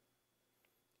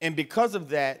 And because of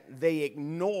that, they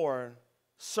ignore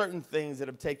certain things that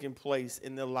have taken place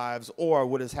in their lives or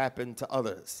what has happened to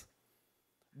others.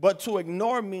 But to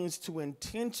ignore means to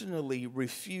intentionally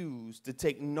refuse to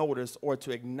take notice or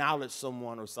to acknowledge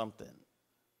someone or something.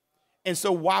 And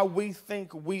so while we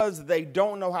think because they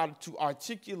don't know how to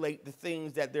articulate the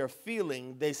things that they're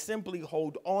feeling, they simply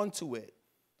hold on to it,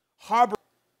 harbor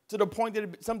to the point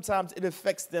that sometimes it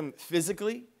affects them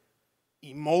physically,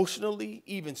 emotionally,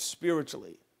 even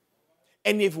spiritually.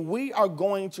 And if we are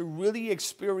going to really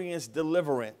experience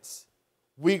deliverance,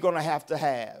 we're going to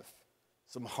have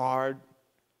some hard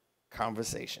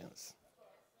conversations.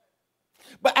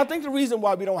 But I think the reason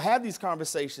why we don't have these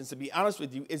conversations, to be honest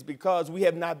with you, is because we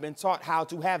have not been taught how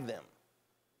to have them.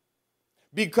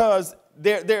 Because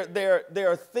there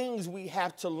are things we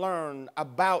have to learn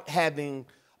about having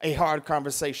a hard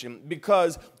conversation,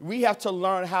 because we have to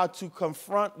learn how to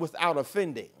confront without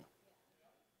offending.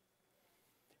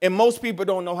 And most people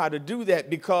don't know how to do that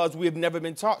because we have never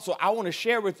been taught. So I want to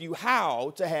share with you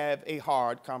how to have a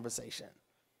hard conversation.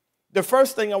 The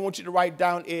first thing I want you to write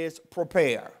down is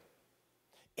prepare.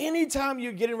 Anytime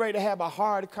you're getting ready to have a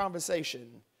hard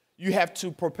conversation, you have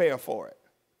to prepare for it.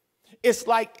 It's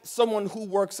like someone who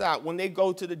works out. When they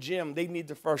go to the gym, they need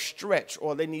to first stretch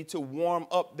or they need to warm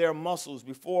up their muscles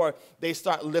before they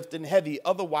start lifting heavy.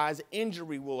 Otherwise,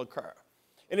 injury will occur.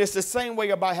 And it's the same way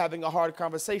about having a hard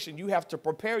conversation. You have to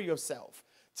prepare yourself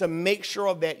to make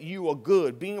sure that you are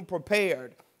good. Being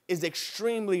prepared is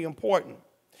extremely important.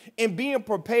 And being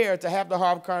prepared to have the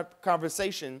hard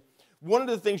conversation, one of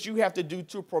the things you have to do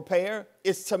to prepare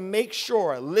is to make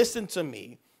sure, listen to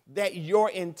me, that your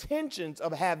intentions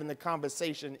of having the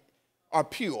conversation are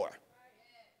pure.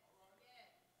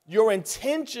 Your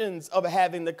intentions of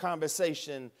having the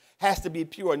conversation has to be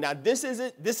pure. Now, this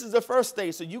is the first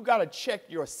stage, so you got to check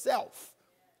yourself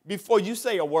before you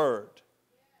say a word.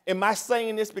 Am I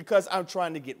saying this because I'm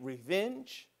trying to get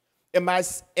revenge? Am I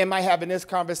having this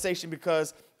conversation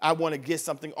because I want to get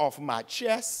something off of my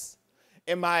chest?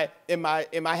 Am I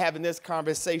having this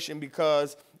conversation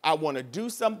because I want to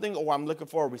do something or I'm looking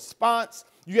for a response?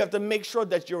 You have to make sure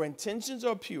that your intentions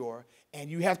are pure, and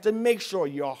you have to make sure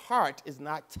your heart is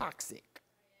not toxic.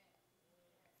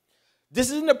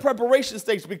 This is in the preparation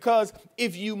stage, because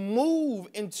if you move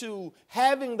into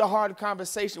having the hard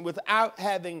conversation without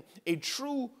having a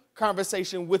true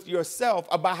conversation with yourself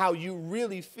about how you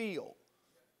really feel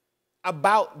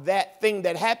about that thing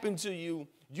that happened to you,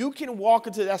 you can walk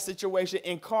into that situation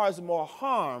and cause more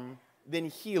harm than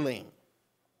healing.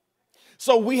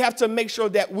 So we have to make sure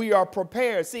that we are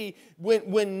prepared. See,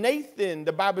 when Nathan,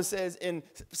 the Bible says in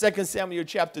 2 Samuel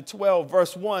chapter 12,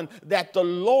 verse 1, that the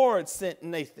Lord sent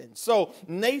Nathan. So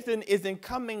Nathan isn't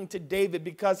coming to David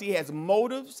because he has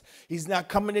motives. He's not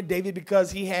coming to David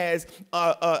because he has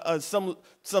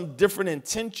some different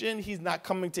intention. He's not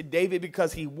coming to David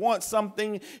because he wants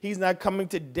something. He's not coming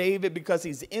to David because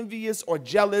he's envious or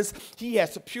jealous. He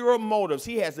has pure motives.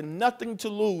 He has nothing to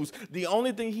lose. The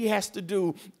only thing he has to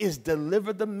do is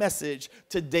deliver the message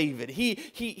to David.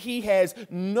 He has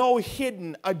no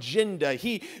hidden agenda.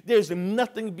 There's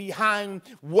nothing behind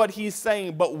what he's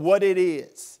saying but what it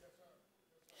is.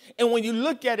 And when you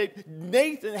look at it,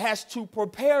 Nathan has to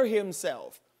prepare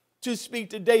himself to speak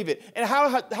to David. And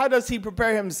how does he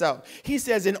prepare himself? He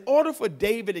says, in order for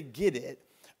David to get it,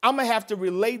 I'm going to have to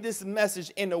relay this message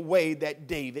in a way that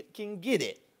David can get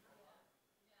it.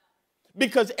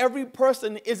 because every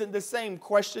person isn't the same.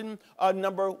 Question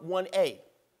number 1A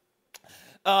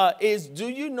is, do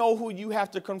you know who you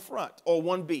have to confront? Or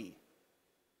 1B,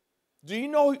 do you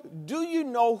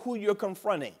know who you're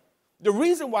confronting? The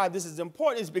reason why this is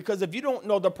important is because if you don't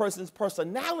know the person's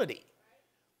personality,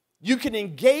 you can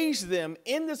engage them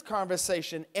in this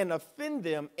conversation and offend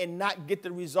them and not get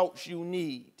the results you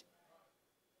need.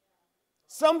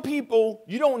 Some people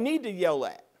you don't need to yell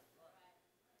at.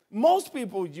 Most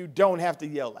people you don't have to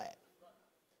yell at.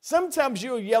 Sometimes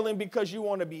you're yelling because you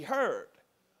want to be heard.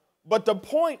 But the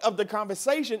point of the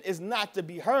conversation is not to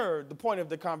be heard. The point of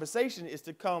the conversation is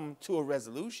to come to a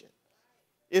resolution.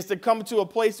 Is to come to a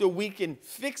place where we can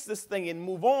fix this thing and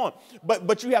move on.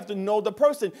 But you have to know the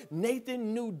person.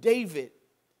 Nathan knew David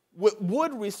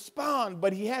would respond,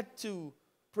 but he had to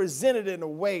present it in a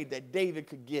way that David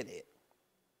could get it.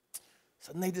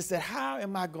 So Nathan said, how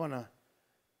am I going to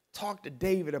talk to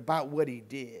David about what he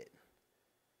did?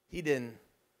 He didn't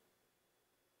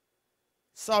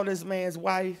saw this man's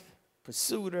wife,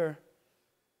 pursued her.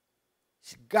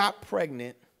 She got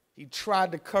pregnant. He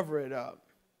tried to cover it up.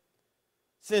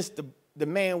 Since the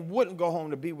man wouldn't go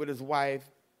home to be with his wife,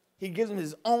 he gives him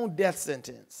his own death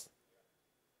sentence.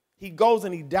 He goes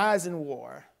and he dies in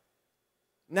war.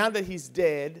 Now that he's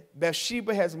dead,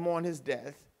 Bathsheba has mourned his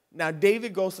death. Now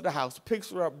David goes to the house,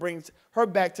 picks her up, brings her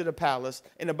back to the palace,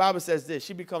 and the Bible says this,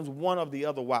 she becomes one of the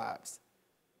other wives.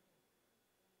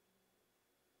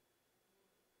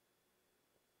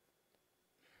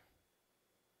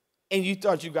 And you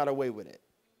thought you got away with it.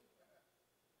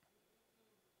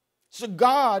 So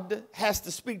God has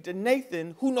to speak to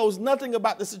Nathan, who knows nothing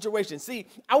about the situation. See,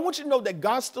 I want you to know that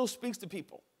God still speaks to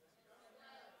people.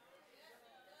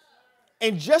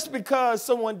 And just because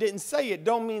someone didn't say it,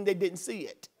 don't mean they didn't see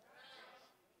it.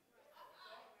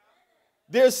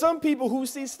 There's some people who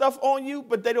see stuff on you,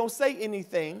 but they don't say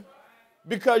anything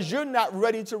because you're not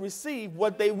ready to receive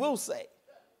what they will say.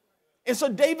 And so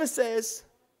David says,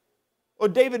 or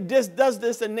David does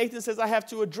this, and Nathan says, I have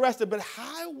to address it, but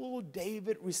how will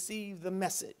David receive the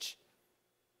message?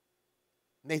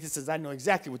 Nathan says, I know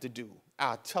exactly what to do.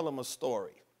 I'll tell him a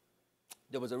story.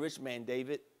 There was a rich man,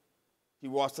 David. He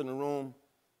walks in the room.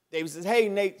 David says, hey,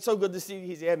 Nate, so good to see you.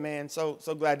 He said, yeah, man, so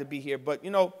glad to be here. But,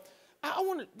 I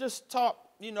want to just talk,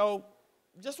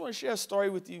 just want to share a story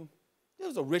with you. There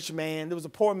was a rich man. There was a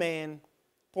poor man.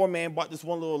 Poor man bought this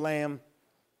one little lamb,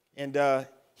 and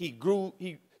he grew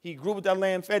with that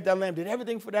lamb, fed that lamb, did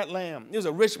everything for that lamb. There was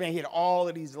a rich man. He had all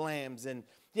of these lambs, and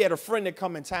he had a friend that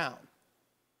come in town.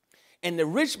 And the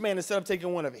rich man, instead of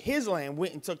taking one of his lamb,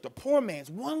 went and took the poor man's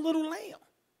one little lamb,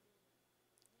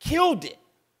 killed it,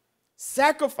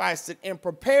 sacrificed it, and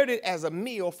prepared it as a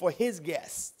meal for his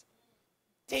guests.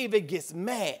 David gets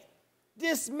mad.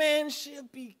 This man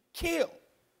should be killed.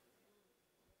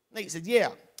 Nate said, yeah,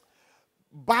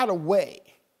 by the way,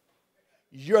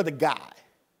 you're the guy.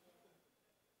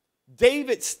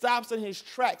 David stops in his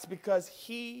tracks because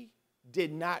he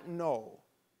did not know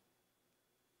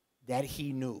that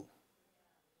he knew.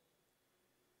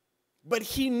 But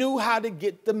he knew how to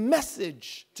get the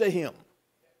message to him.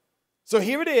 So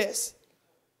here it is.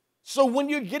 So when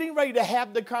you're getting ready to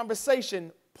have the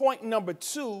conversation, point number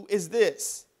 2 is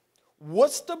this.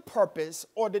 What's the purpose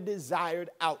or the desired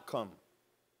outcome?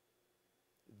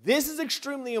 This is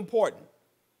extremely important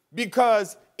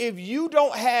because if you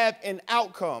don't have an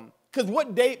outcome, because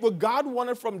what God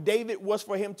wanted from David was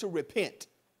for him to repent.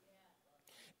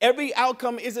 Every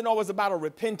outcome isn't always about a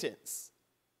repentance,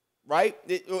 right?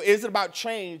 It isn't about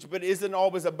change, but it isn't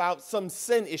always about some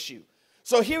sin issue.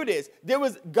 So here it is.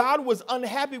 God was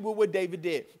unhappy with what David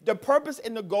did. The purpose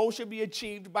and the goal should be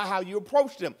achieved by how you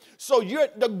approach them. So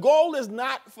the goal is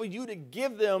not for you to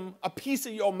give them a piece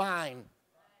of your mind.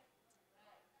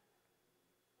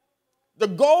 The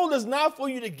goal is not for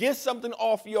you to get something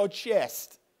off your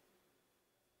chest.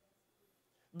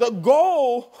 The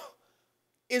goal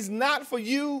is not for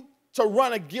you to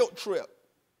run a guilt trip.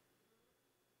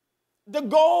 The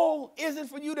goal isn't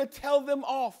for you to tell them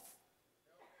off.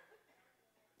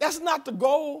 That's not the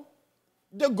goal.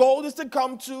 The goal is to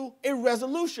come to a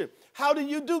resolution. How do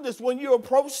you do this? When you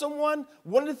approach someone,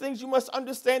 one of the things you must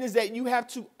understand is that you have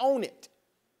to own it.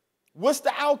 What's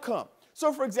the outcome?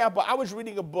 So, for example, I was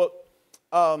reading a book,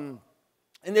 and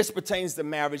this pertains to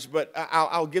marriage, but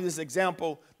I'll give this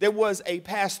example. There was a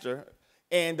pastor,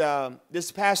 and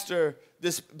this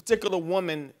particular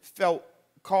woman felt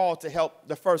called to help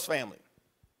the first family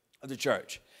of the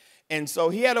church. And so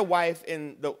he had a wife,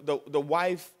 and the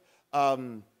wife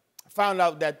found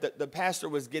out that the pastor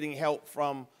was getting help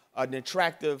from an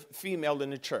attractive female in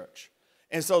the church.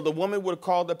 And so the woman would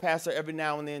call the pastor every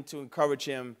now and then to encourage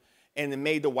him. and it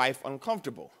made the wife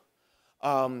uncomfortable.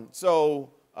 Ever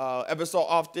so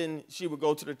often, she would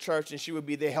go to the church and she would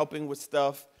be there helping with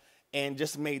stuff and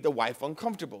just made the wife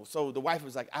uncomfortable. So the wife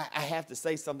was like, I have to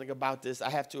say something about this. I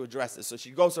have to address this. So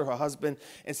she goes to her husband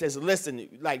and says, listen,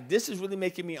 like, this is really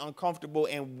making me uncomfortable,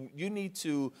 and you need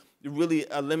to really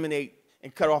eliminate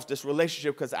and cut off this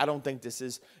relationship because I don't think this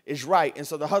is right. And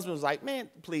so the husband was like, man,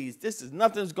 please,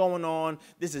 nothing's going on.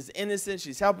 This is innocent.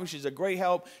 She's helping. She's a great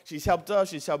help. She's helped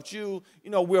us. She's helped you.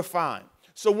 We're fine.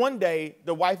 So one day,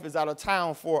 the wife is out of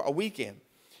town for a weekend.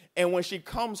 And when she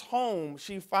comes home,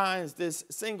 she finds this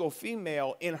single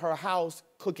female in her house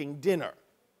cooking dinner.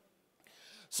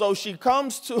 So she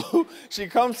comes to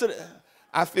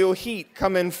I feel heat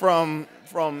coming from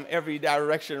every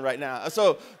direction right now.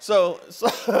 So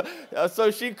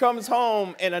she comes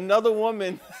home and another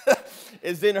woman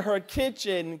is in her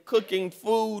kitchen cooking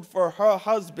food for her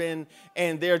husband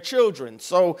and their children.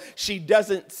 So she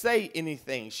doesn't say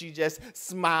anything. She just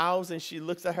smiles and she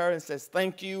looks at her and says,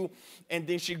 thank you. And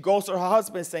then she goes to her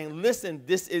husband saying, listen,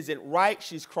 this isn't right.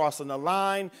 She's crossing the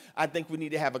line. I think we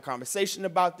need to have a conversation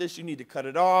about this. You need to cut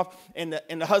it off. And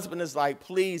the husband is like,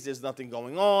 please, there's nothing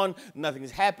going on. Nothing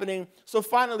is happening. So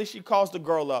finally she calls the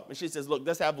girl up and she says, look,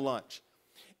 let's have lunch.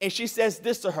 And she says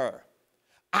this to her: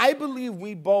 I believe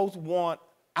we both want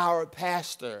our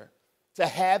pastor to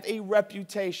have a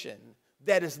reputation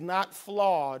that is not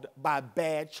flawed by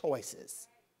bad choices.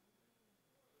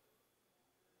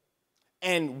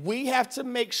 And we have to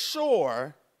make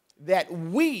sure that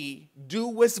we do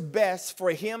what's best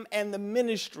for him and the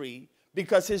ministry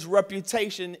because his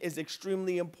reputation is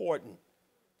extremely important.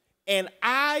 And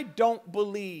I don't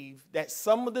believe that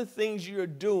some of the things you're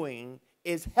doing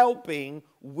is helping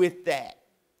with that.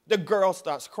 The girl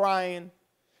starts crying.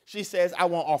 She says, I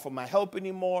won't offer my help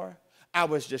anymore. I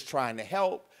was just trying to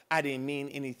help. I didn't mean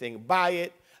anything by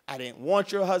it. I didn't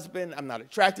want your husband. I'm not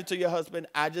attracted to your husband.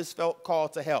 I just felt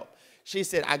called to help. She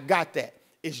said, I got that.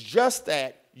 It's just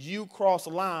that you cross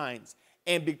lines.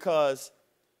 And because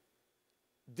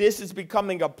this is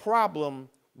becoming a problem,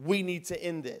 we need to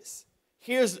end this.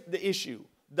 Here's the issue.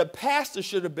 The pastor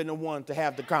should have been the one to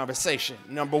have the conversation,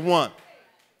 number one.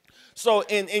 So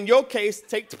in your case,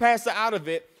 take the pastor out of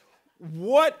it.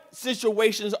 What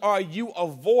situations are you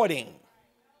avoiding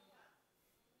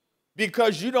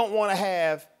because you don't want to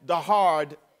have the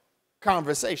hard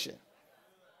conversation?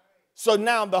 So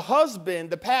now the husband,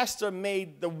 the pastor,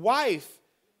 made the wife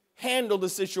handle the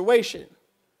situation.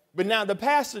 But now the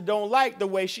pastor don't like the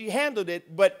way she handled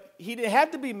it, but he didn't have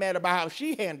to be mad about how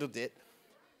she handled it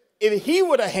if he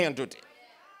would have handled it,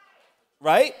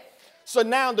 right? So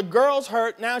now the girl's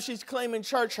hurt. Now she's claiming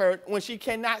church hurt when she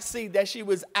cannot see that she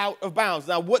was out of bounds.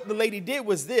 Now what the lady did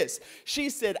was this. She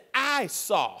said, I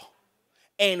saw,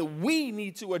 and we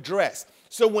need to address.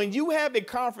 So when you have a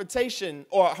confrontation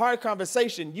or a hard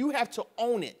conversation, you have to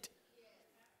own it.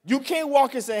 You can't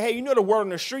walk and say, hey, you know the word on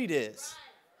the street is.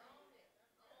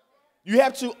 You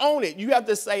have to own it. You have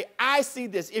to say, I see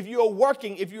this. If you're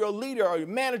working, if you're a leader or a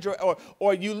manager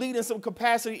or you lead in some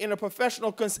capacity in a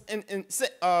professional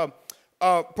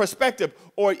perspective,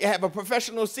 or you have a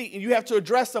professional seat and you have to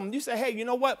address something, you say, hey, you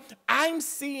know what? I'm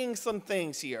seeing some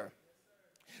things here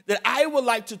that I would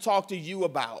like to talk to you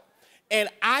about. And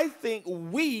I think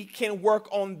we can work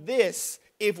on this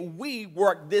if we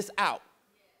work this out.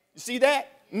 You see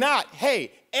that? Not,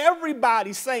 hey,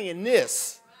 everybody's saying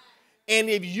this. And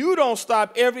if you don't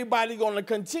stop, everybody's going to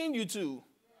continue to.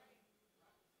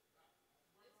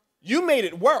 You made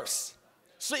it worse.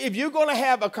 So if you're going to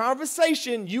have a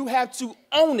conversation, you have to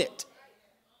own it.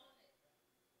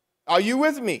 Are you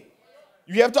with me?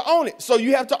 You have to own it. So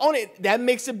you have to own it. That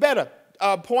makes it better.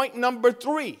 Point number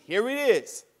 3. Here it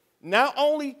is. Not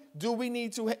only do we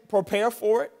need to prepare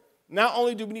for it, not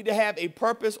only do we need to have a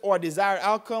purpose or a desired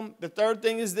outcome, the third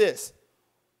thing is this: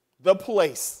 the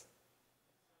place.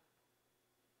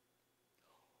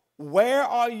 Where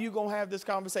are you going to have this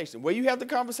conversation? Where you have the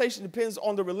conversation depends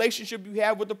on the relationship you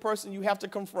have with the person you have to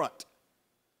confront.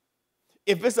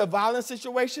 If it's a violent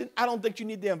situation, I don't think you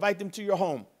need to invite them to your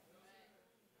home.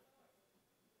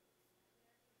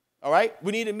 All right?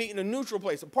 We need to meet in a neutral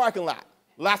place, a parking lot,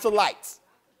 lots of lights,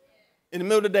 in the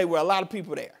middle of the day where a lot of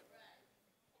people there.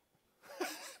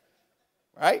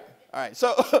 Right? All right.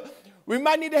 So we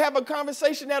might need to have a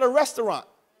conversation at a restaurant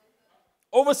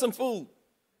over some food.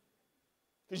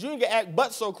 Because you ain't gonna act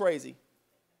but so crazy,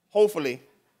 hopefully,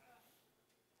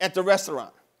 at the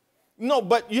restaurant. No,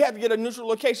 but you have to get a neutral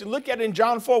location. Look at it in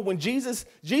John 4 when Jesus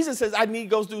says, I need to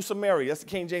go through Samaria. That's the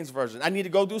King James Version. I need to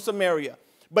go through Samaria.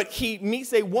 But he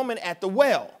meets a woman at the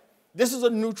well. This is a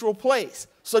neutral place.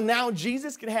 So now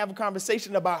Jesus can have a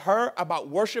conversation about her, about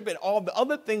worship, and all the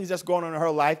other things that's going on in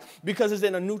her life because it's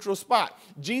in a neutral spot.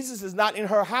 Jesus is not in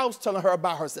her house telling her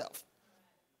about herself.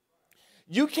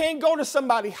 You can't go to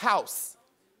somebody's house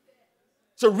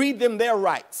to read them their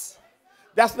rights.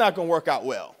 That's not going to work out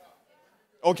well.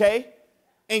 Okay?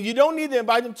 And you don't need to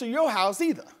invite them to your house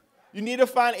either. You need to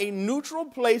find a neutral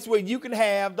place where you can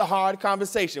have the hard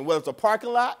conversation, whether it's a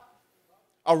parking lot,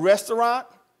 a restaurant,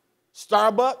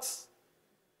 Starbucks,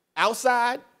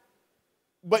 outside,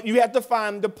 but you have to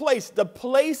find the place. The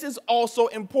place is also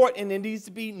important. It needs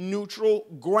to be neutral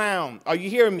ground. Are you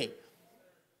hearing me?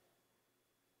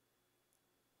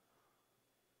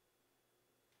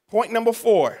 Point number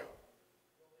 4.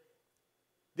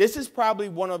 This is probably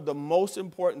one of the most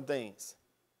important things.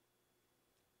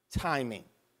 Timing.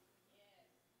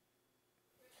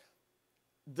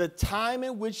 The time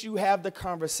in which you have the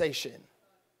conversation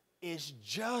is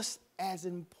just as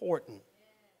important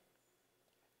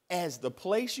as the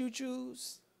place you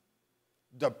choose,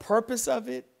 the purpose of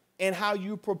it, and how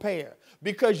you prepare.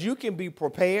 Because you can be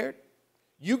prepared,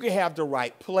 you can have the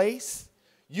right place,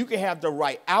 you can have the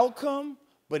right outcome,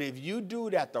 but if you do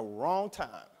it at the wrong time,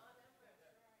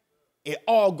 it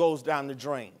all goes down the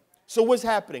drain. So what's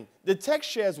happening? The text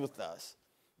shares with us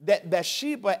that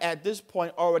Bathsheba at this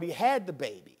point already had the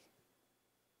baby.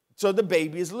 So the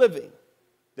baby is living.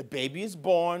 The baby is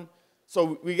born.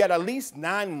 So we got at least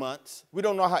 9 months. We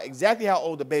don't know exactly how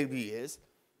old the baby is,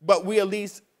 but we at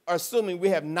least are assuming we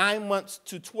have 9 months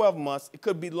to 12 months. It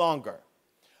could be longer.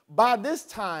 By this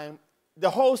time, the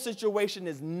whole situation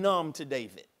is numb to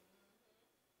David.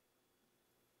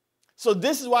 So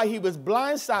this is why he was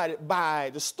blindsided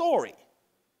by the story,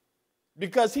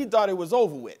 because he thought it was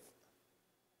over with.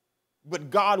 But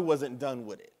God wasn't done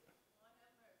with it.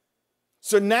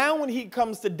 So now when he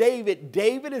comes to David,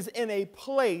 David is in a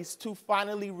place to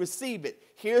finally receive it.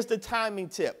 Here's the timing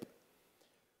tip.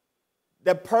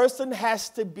 The person has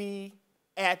to be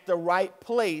at the right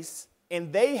place,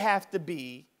 and they have to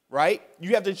be, right?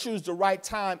 You have to choose the right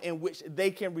time in which they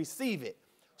can receive it.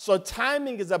 So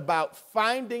timing is about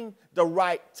finding the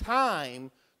right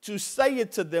time to say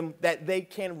it to them that they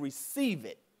can receive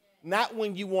it, not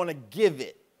when you want to give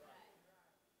it.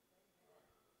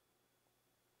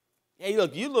 Hey,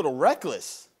 look, you're a little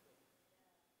reckless.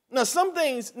 Now, some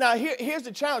things, here's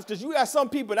the challenge, because you got some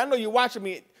people, and I know you're watching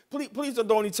me, please don't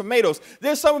throw any tomatoes.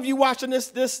 There's some of you watching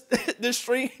this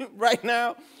stream right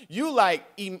now. You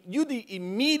the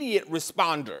immediate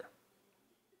responder.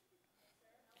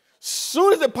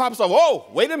 Soon as it pops up, oh,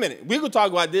 wait a minute, we could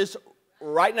talk about this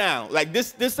right now. Like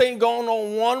this ain't going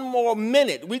on one more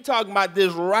minute. We talking about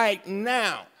this right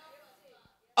now.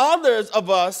 Others of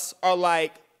us are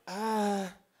like,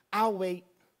 I'll wait,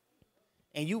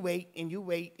 and you wait, and you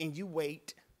wait, and you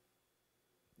wait.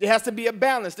 There has to be a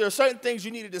balance. There are certain things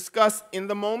you need to discuss in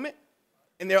the moment,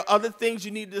 and there are other things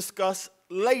you need to discuss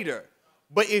later.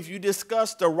 But if you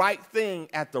discuss the right thing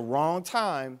at the wrong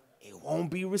time, it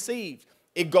won't be received.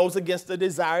 It goes against the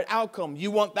desired outcome.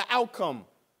 You want the outcome.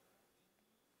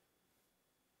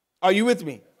 Are you with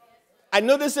me? I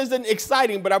know this isn't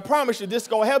exciting, but I promise you this is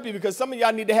going to help you, because some of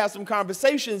y'all need to have some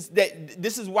conversations that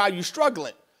this is why you're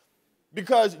struggling.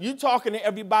 Because you're talking to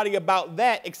everybody about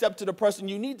that except to the person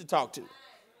you need to talk to.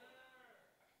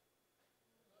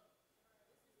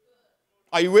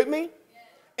 Are you with me?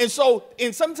 And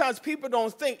sometimes people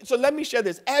don't think, so let me share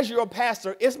this. As your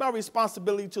pastor, it's my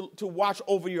responsibility to watch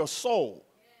over your soul.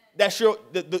 That's your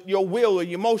will,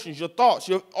 your emotions, your thoughts,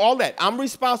 all that. I'm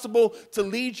responsible to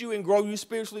lead you and grow you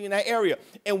spiritually in that area.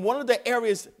 And one of the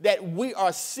areas that we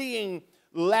are seeing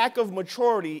lack of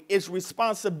maturity is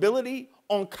responsibility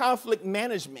on conflict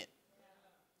management.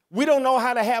 We don't know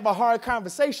how to have a hard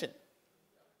conversation.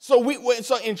 So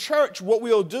in church, what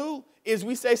we'll do is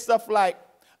we say stuff like,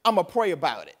 I'm going to pray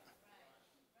about it.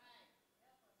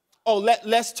 Oh,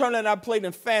 let's turn on our plate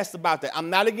and fast about that. I'm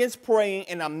not against praying,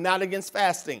 and I'm not against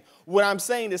fasting. What I'm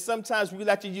saying is sometimes we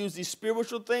like to use these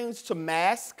spiritual things to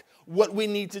mask what we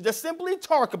need to just simply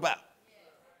talk about.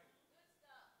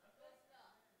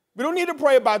 We don't need to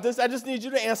pray about this. I just need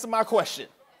you to answer my question.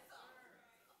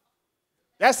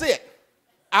 That's it.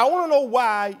 I want to know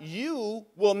why you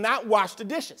will not wash the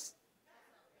dishes.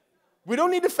 We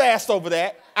don't need to fast over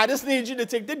that. I just need you to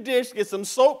take the dish, get some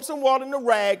soap, some water, and a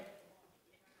rag,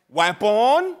 wipe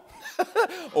on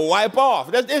or wipe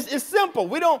off. It's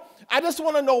simple. I just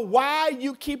want to know why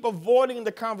you keep avoiding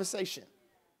the conversation.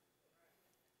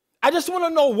 I just want to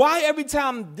know why every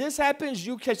time this happens,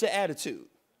 you catch an attitude.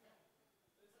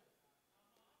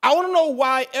 I want to know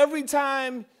why every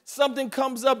time something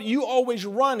comes up, you always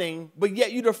running, but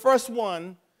yet you're the first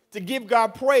one to give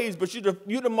God praise, but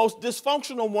you're the most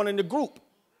dysfunctional one in the group.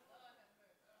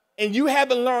 And you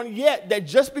haven't learned yet that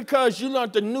just because you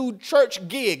learned the new church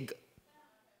gig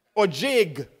or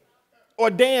jig or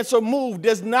dance or move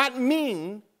does not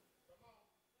mean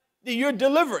that you're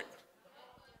delivered.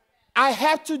 I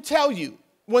have to tell you,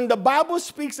 when the Bible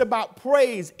speaks about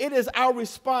praise, it is our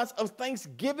response of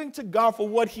thanksgiving to God for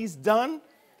what he's done,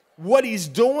 what he's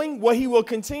doing, what he will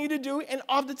continue to do, and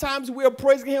oftentimes we are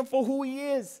praising him for who he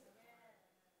is.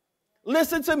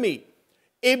 Listen to me.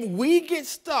 If we get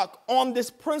stuck on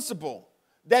this principle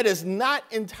that is not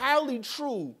entirely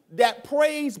true, that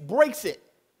praise breaks it.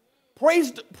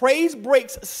 Praise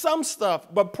breaks some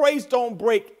stuff, but praise don't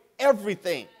break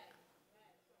everything.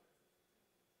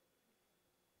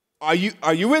 Are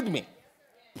you with me?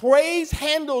 Praise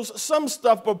handles some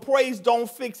stuff, but praise don't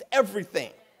fix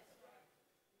everything.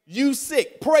 You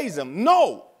sick, praise him.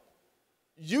 No,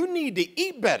 you need to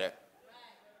eat better.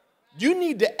 You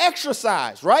need to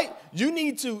exercise, right? You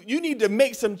need to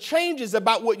make some changes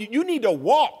about what you need to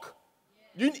walk.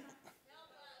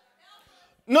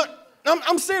 No,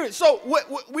 I'm serious. So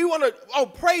what we want to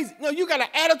praise. No, you got an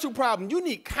attitude problem. You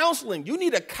need counseling. You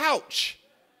need a couch.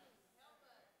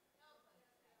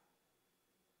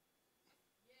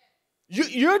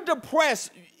 You're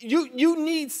depressed. You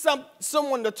need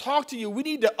someone to talk to you. We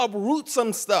need to uproot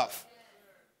some stuff.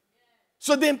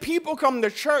 So then people come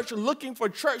to church looking for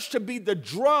church to be the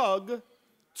drug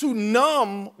to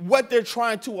numb what they're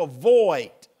trying to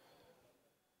avoid.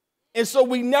 And so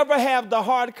we never have the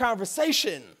hard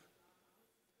conversation.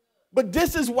 But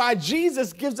this is why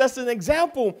Jesus gives us an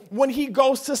example when he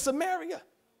goes to Samaria.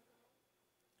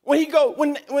 When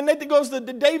Nathan goes to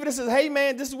David and says, hey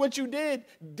man, this is what you did.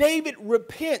 David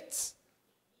repents.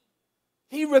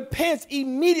 He repents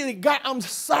immediately. God, I'm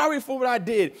sorry for what I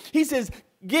did. He says,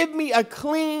 give me a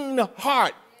clean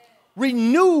heart.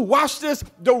 Renew, watch this,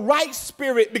 the right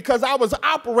spirit, because I was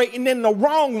operating in the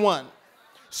wrong one.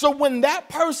 So when that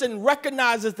person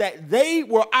recognizes that they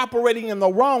were operating in the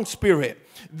wrong spirit,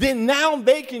 then now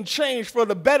they can change for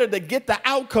the better to get the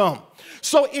outcome.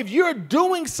 So if you're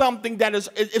doing something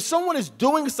if someone is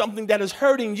doing something that is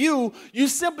hurting you, you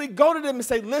simply go to them and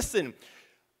say, listen,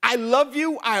 I love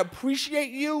you, I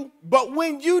appreciate you, but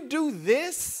when you do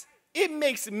this, it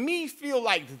makes me feel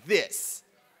like this.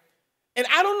 And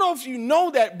I don't know if you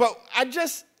know that, but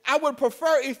I would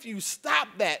prefer if you stop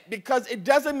that, because it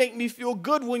doesn't make me feel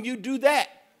good when you do that.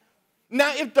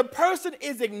 Now, if the person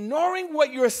is ignoring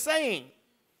what you're saying,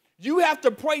 you have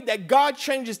to pray that God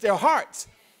changes their hearts.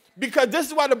 Because this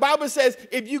is why the Bible says,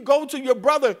 if you go to your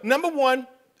brother, number one,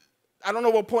 I don't know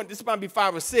what point, this might be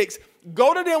 5 or 6,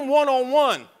 go to them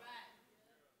one-on-one.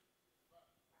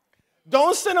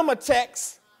 Don't send them a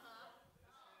text.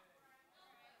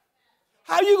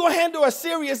 How are you going to handle a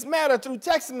serious matter through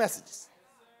text messages?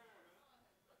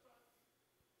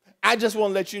 I just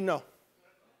want to let you know.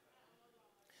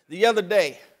 The other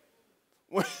day,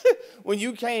 when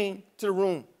you came to the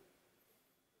room,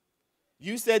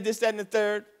 you said this, that, and the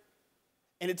third,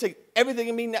 and it took everything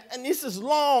in me. Now, and this is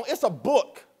long. It's a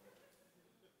book.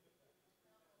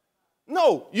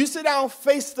 No, you sit down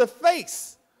face to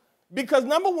face. Because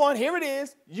number one, here it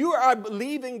is. You are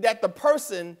believing that the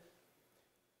person,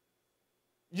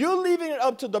 you're leaving it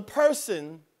up to the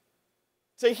person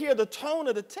to hear the tone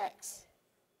of the text.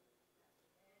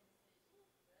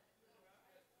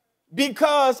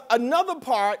 Because another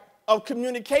part of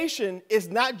communication is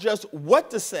not just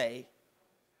what to say,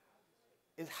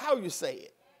 it's how you say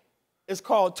it. It's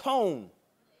called tone.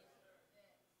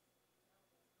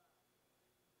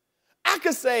 I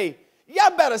could say,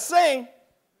 y'all better sing.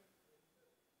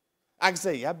 I can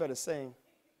say, y'all better sing.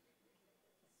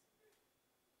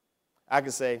 I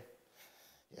can say,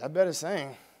 y'all better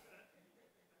sing.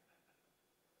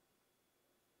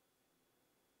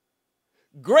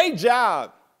 Great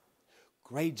job.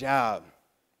 Great job.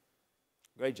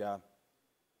 Great job.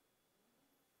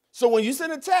 So when you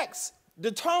send a text,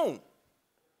 the tone,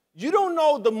 you don't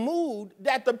know the mood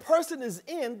that the person is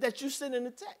in that you send in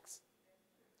the text.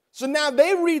 So now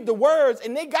they read the words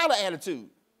and they got an attitude.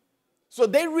 So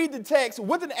they read the text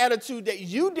with an attitude that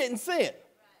you didn't send.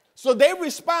 So they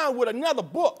respond with another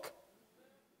book.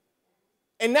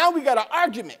 And now we got an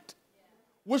argument,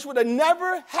 which would have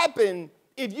never happened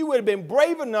if you would have been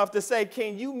brave enough to say,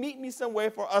 can you meet me somewhere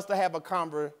for us to have a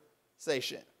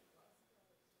conversation?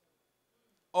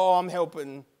 Oh, I'm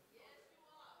helping.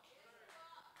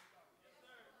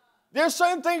 There's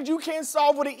certain things you can't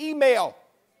solve with an email.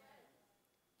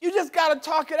 You just got to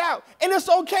talk it out. And it's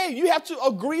okay. You have to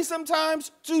agree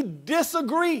sometimes to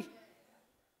disagree.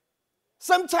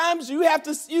 Sometimes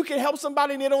you can help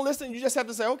somebody and they don't listen. You just have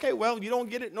to say, okay, well, you don't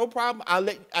get it, no problem. I'll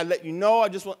let you know.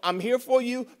 I'm here for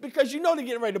you, because you know they're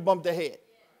getting ready to bump their head.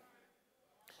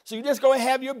 So you just go and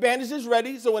have your bandages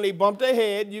ready, so when they bump their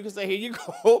head, you can say, here you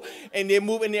go, and they'll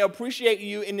move and they'll appreciate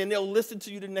you, and then they'll listen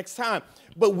to you the next time.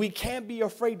 But we can't be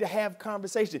afraid to have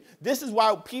conversation. This is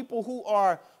why people who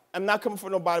are, I'm not coming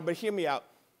for nobody, but hear me out.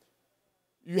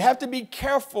 You have to be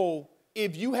careful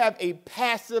if you have a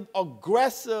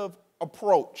passive-aggressive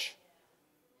approach,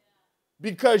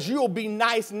 because you'll be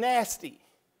nice nasty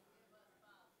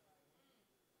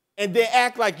and they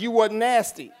act like you weren't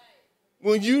nasty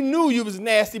when you knew you was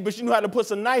nasty, but you knew how to put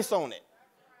some nice on it.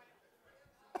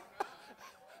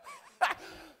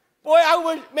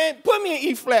 Boy, man, put me in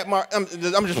E flat, Mark. I'm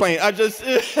just playing.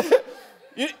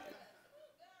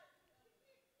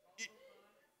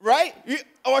 Right?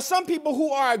 Or some people who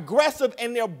are aggressive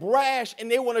and they're brash and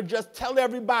they want to just tell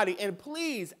everybody. And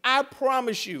please, I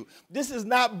promise you, this is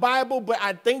not Bible, but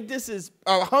I think this is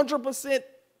a 100%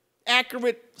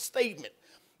 accurate statement.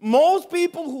 Most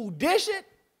people who dish it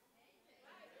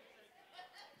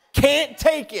can't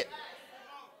take it.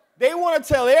 They want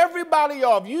to tell everybody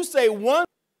off. You say one.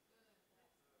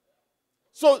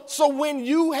 So when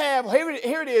you have, here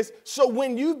it is. So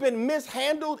when you've been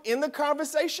mishandled in the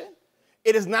conversation,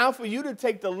 it is now for you to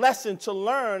take the lesson to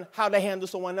learn how to handle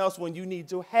someone else when you need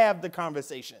to have the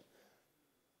conversation.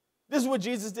 This is what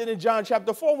Jesus did in John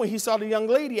chapter 4 when he saw the young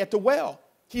lady at the well.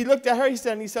 He looked at her, he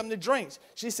said, I need something to drink.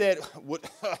 She said, what,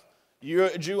 you're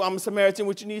a Jew, I'm a Samaritan,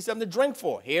 what you need something to drink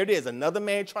for? Here it is, another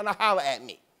man trying to holler at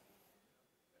me.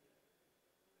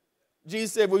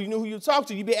 Jesus said, well, you knew who you talked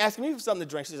to. You be asking me for something to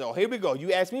drink. She said, oh, here we go.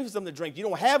 You asked me for something to drink. You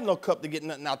don't have no cup to get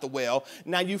nothing out the well.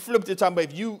 Now you flipped it talking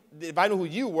about if I knew who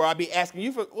you were, I'd be asking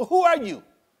you for, well, who are you?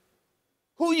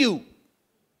 Who you?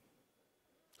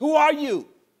 Who are you?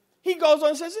 He goes on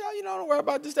and says, oh, don't worry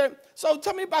about this, that. So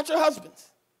tell me about your husbands.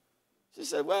 She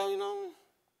said, well,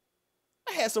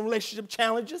 I had some relationship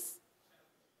challenges.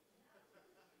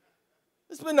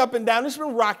 It's been up and down. It's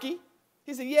been rocky.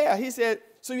 He said, yeah. He said,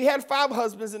 so you had 5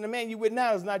 husbands and the man you with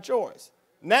now is not yours.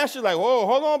 Now she's like, whoa,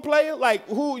 hold on, player. Like,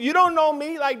 who? You don't know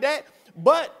me like that.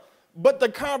 But the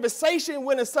conversation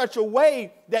went in such a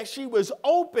way that she was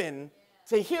open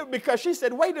to hear, because she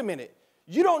said, wait a minute.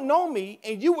 You don't know me,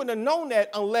 and you wouldn't have known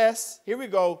that unless, here we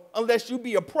go, unless you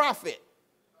be a prophet.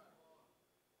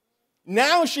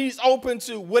 Now she's open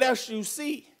to what else you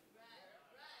see.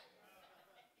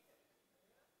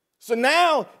 So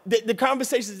now the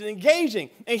conversation is engaging.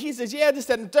 And he says, yeah, this,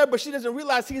 that, and the third, but she doesn't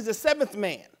realize he's the 7th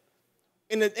man.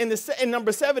 In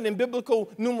number 7 in biblical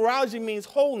numerology means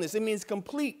wholeness. It means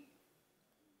complete.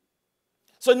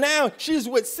 So now she's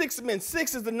with 6 men.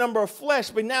 6 is the number of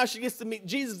flesh, but now she gets to meet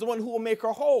Jesus, the one who will make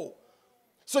her whole.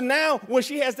 So now when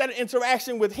she has that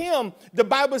interaction with him, the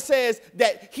Bible says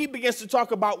that he begins to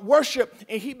talk about worship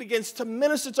and he begins to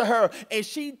minister to her. And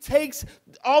she takes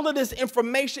all of this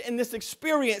information and this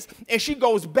experience and she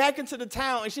goes back into the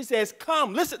town and she says,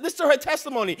 come, listen to her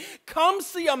testimony. Come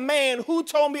see a man who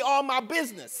told me all my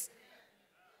business.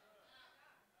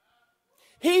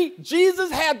 Jesus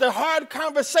had the hard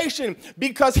conversation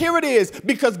because here it is,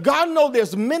 because God knows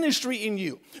there's ministry in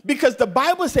you. Because the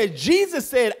Bible says, Jesus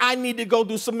said, I need to go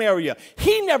through Samaria.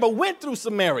 He never went through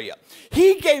Samaria.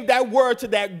 He gave that word to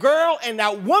that girl, and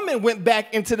that woman went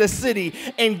back into the city,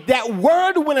 and that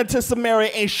word went into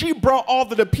Samaria, and she brought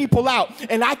all of the people out.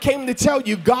 And I came to tell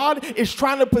you, God is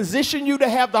trying to position you to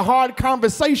have the hard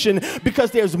conversation because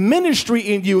there's ministry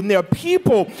in you, and there are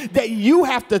people that you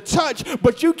have to touch,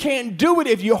 but you can't do it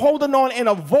if you're holding on and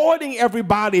avoiding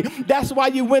everybody. That's why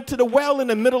you went to the well in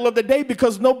the middle of the day,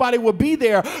 because nobody will be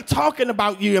there talking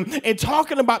about you and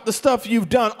talking about the stuff you've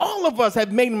done. All of us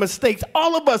have made mistakes.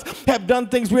 All of us have done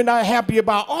things we're not happy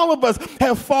about. All of us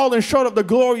have fallen short of the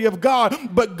glory of God,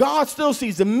 but God still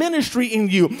sees the ministry in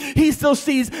you. He still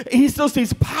sees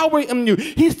power in you.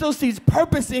 He still sees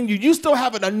purpose in you. You still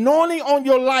have an anointing on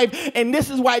your life, and this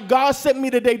is why God sent me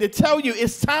today to tell you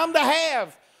it's time to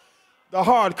have the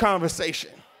hard conversation.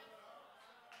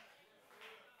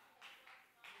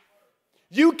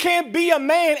 You can't be a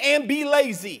man and be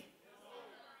lazy.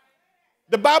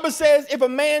 The Bible says if a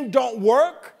man don't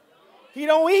work, he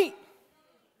don't eat.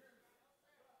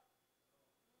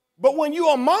 But when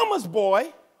you're a mama's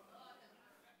boy,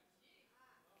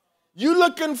 you're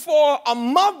looking for a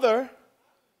mother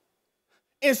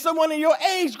in someone in your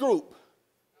age group.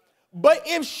 But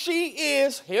if she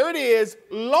is, here it is,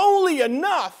 lonely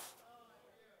enough,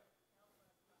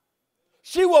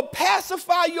 she will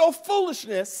pacify your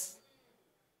foolishness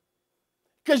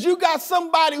because you got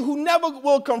somebody who never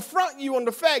will confront you on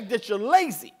the fact that you're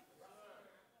lazy.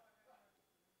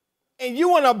 And you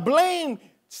want to blame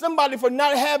somebody for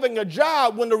not having a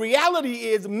job when the reality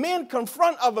is men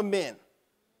confront other men.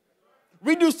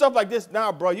 We do stuff like this.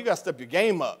 Nah, bro, you got to step your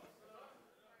game up.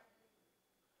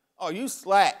 Oh, you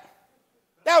slack.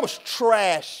 That was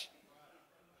trash.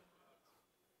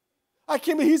 I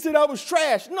can't believe he said that was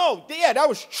trash. No, yeah, that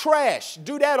was trash.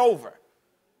 Do that over.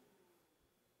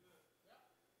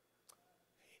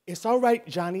 It's all right,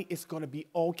 Johnny. It's going to be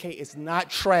okay. It's not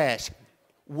trash.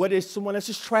 What is someone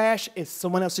else's trash is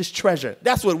someone else's treasure.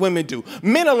 That's what women do.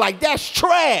 Men are like, that's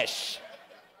trash.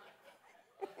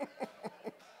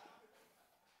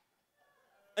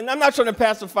 And I'm not trying to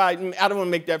pacify. I don't want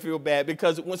to make that feel bad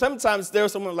because when sometimes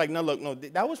there's someone like, no, look, no,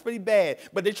 that was pretty bad.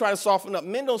 But they try to soften up.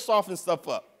 Men don't soften stuff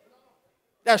up.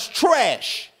 That's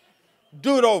trash.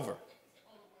 Do it over.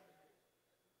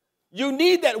 You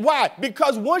need that. Why?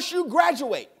 Because once you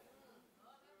graduate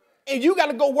and you got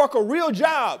to go work a real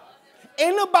job,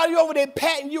 ain't nobody over there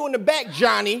patting you on the back,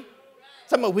 Johnny.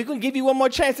 Talking about, we're going to give you one more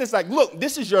chance. It's like, look,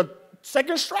 this is your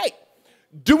second strike.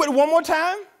 Do it one more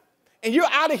time, and you're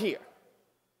out of here.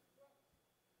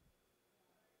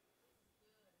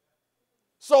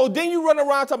 So then you run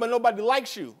around talking about nobody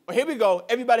likes you. Or here we go,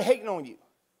 everybody hating on you.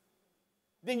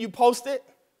 Then you post it.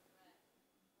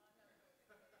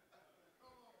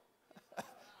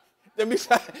 Then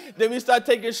we start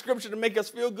taking scripture to make us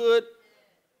feel good.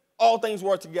 All things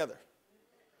work together.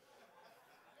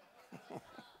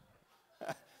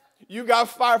 You got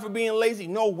fired for being lazy.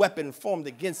 No weapon formed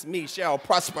against me shall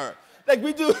prosper. Like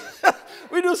we do,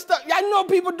 we do stuff. I know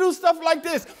people do stuff like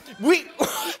this.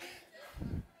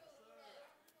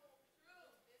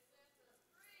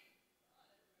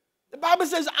 The Bible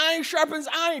says iron sharpens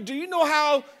iron. Do you know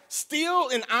how steel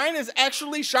and iron is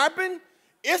actually sharpened?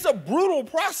 It's a brutal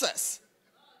process.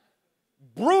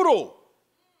 Brutal.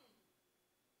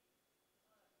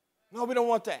 No, we don't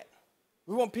want that.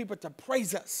 We want people to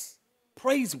praise us.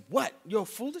 Praise what? Your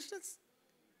foolishness?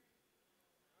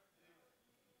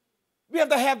 We have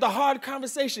to have the hard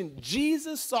conversation.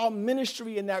 Jesus saw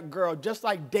ministry in that girl just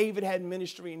like David had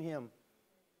ministry in him.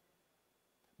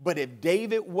 But if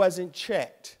David wasn't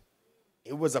checked,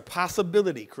 it was a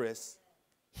possibility, Chris,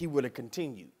 he would have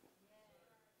continued.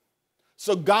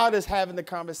 So God is having the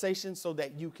conversation so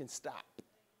that you can stop.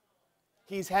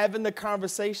 He's having the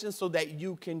conversation so that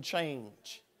you can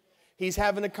change. He's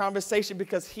having a conversation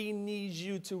because he needs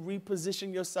you to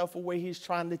reposition yourself where he's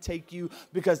trying to take you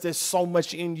because there's so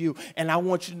much in you. And I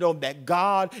want you to know that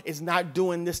God is not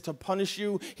doing this to punish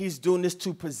you. He's doing this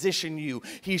to position you.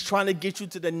 He's trying to get you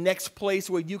to the next place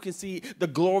where you can see the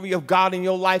glory of God in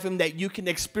your life and that you can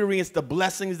experience the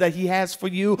blessings that he has for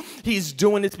you. He's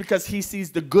doing this because he sees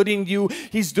the good in you.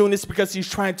 He's doing this because he's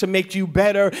trying to make you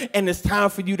better. And it's time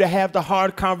for you to have the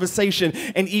hard conversation.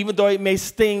 And even though it may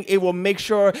sting, it will make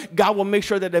sure God will make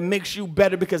sure that it makes you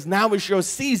better because now is your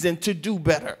season to do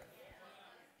better.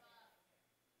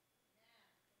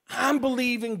 I'm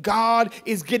believing God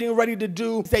is getting ready to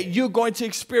do that. You're going to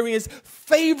experience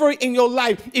favor in your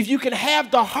life if you can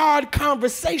have the hard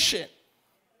conversation.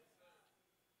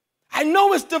 I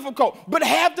know it's difficult, but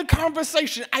have the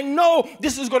conversation. I know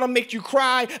this is going to make you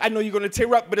cry. I know you're going to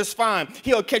tear up, but it's fine.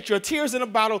 He'll catch your tears in a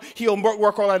bottle. He'll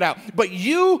work all that out. But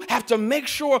you have to make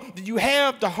sure that you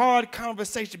have the hard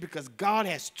conversation because God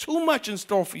has too much in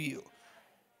store for you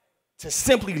to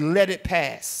simply let it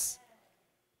pass.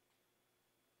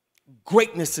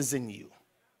 Greatness is in you.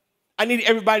 I need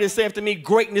everybody to say after me,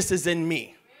 greatness is in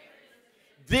me.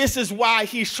 This is why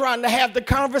he's trying to have the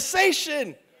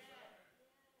conversation.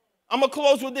 I'm going to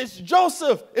close with this.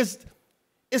 Joseph is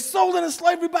sold into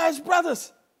slavery by his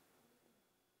brothers.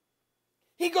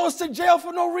 He goes to jail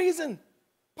for no reason.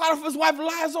 Potiphar's wife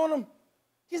lies on him.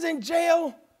 He's in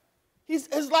jail.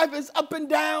 His life is up and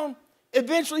down.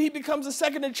 Eventually, he becomes the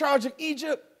second in charge of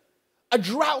Egypt. A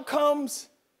drought comes.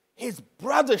 His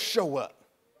brothers show up.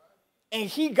 And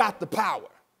he got the power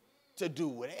to do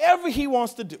whatever he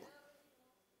wants to do.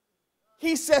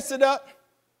 He sets it up.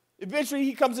 Eventually,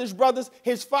 he comes to his brothers.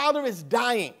 His father is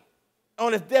dying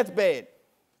on his deathbed.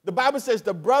 The Bible says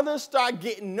the brothers start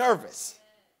getting nervous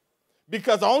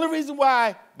because the only reason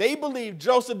why they believe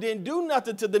Joseph didn't do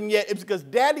nothing to them yet is because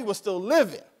daddy was still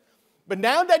living. But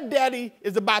now that daddy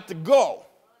is about to go,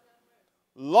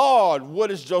 Lord, what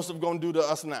is Joseph going to do to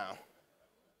us now?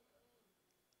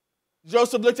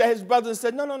 Joseph looked at his brothers and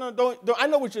said, no, don't. I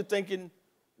know what you're thinking.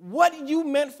 What you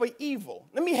meant for evil.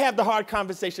 Let me have the hard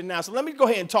conversation now. So let me go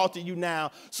ahead and talk to you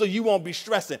now so you won't be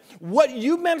stressing. What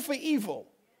you meant for evil,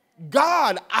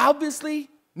 God obviously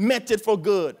meant it for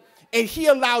good. And he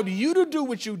allowed you to do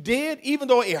what you did, even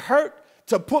though it hurt,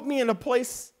 to put me in a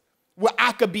place where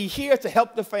I could be here to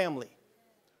help the family.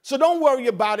 So don't worry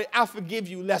about it. I forgive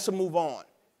you. Let's move on.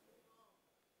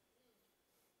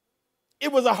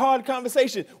 It was a hard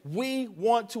conversation. We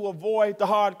want to avoid the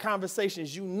hard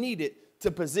conversations. You need it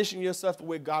to position yourself to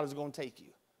where God is going to take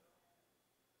you.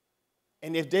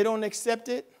 And if they don't accept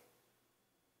it,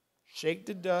 shake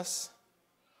the dust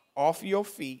off your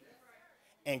feet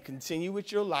and continue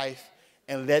with your life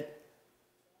and let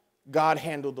God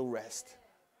handle the rest.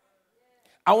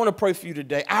 I want to pray for you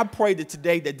today. I pray that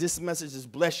today that this message has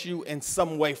blessed you in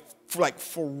some way, like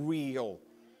for real.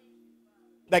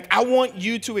 Like I want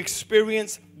you to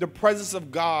experience the presence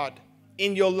of God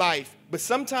in your life. But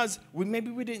sometimes maybe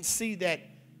we didn't see that.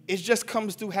 It just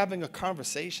comes through having a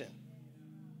conversation.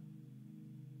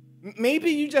 Maybe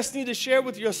you just need to share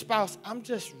with your spouse, I'm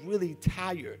just really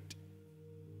tired.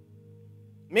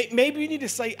 Maybe you need to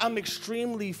say, I'm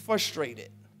extremely frustrated.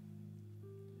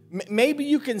 Maybe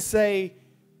you can say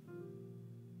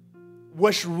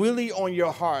what's really on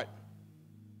your heart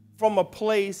from a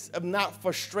place of not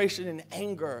frustration and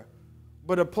anger,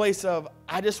 but a place of,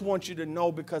 I just want you to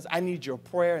know because I need your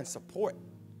prayer and support.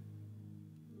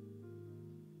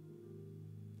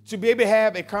 To be able to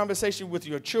have a conversation with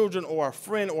your children or a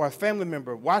friend or a family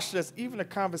member, watch this, even a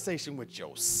conversation with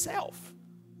yourself.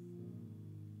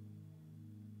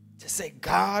 To say,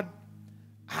 God,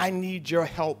 I need your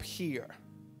help here.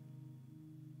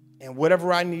 And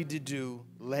whatever I need to do,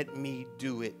 let me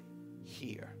do it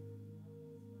here.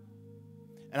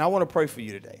 And I want to pray for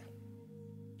you today.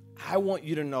 I want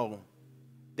you to know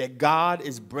that God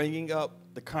is bringing up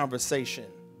the conversation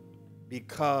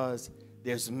because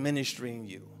there's ministry in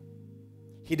you.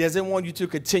 He doesn't want you to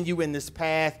continue in this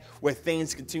path where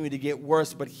things continue to get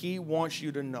worse, but he wants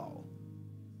you to know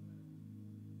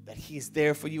that he's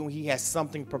there for you and he has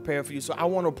something prepared for you. So I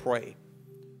want to pray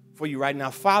for you right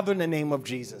now. Father, in the name of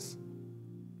Jesus,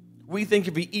 we thank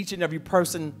you for each and every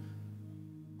person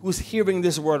who's hearing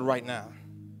this word right now.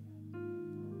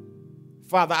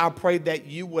 Father, I pray that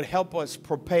you would help us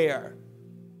prepare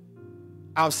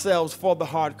ourselves for the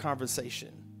hard conversation,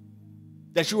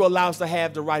 that you allow us to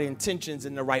have the right intentions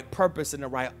and the right purpose and the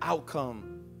right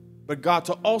outcome, but God,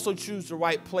 to also choose the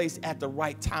right place at the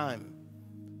right time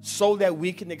so that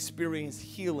we can experience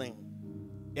healing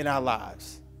in our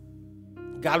lives.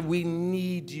 God, we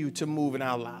need you to move in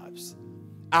our lives.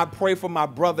 I pray for my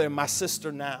brother and my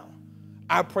sister now.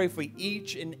 I pray for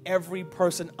each and every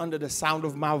person under the sound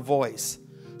of my voice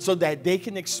so that they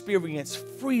can experience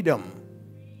freedom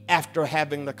after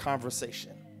having the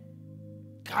conversation.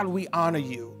 God, we honor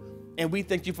you and we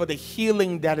thank you for the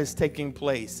healing that is taking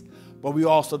place, but we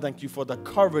also thank you for the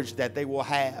courage that they will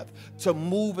have to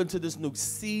move into this new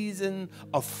season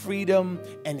of freedom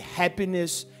and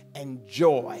happiness and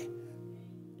joy.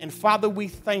 And Father, we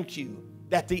thank you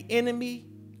that the enemy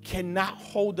cannot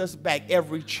hold us back.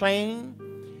 Every chain,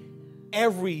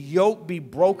 every yoke be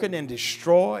broken and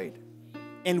destroyed.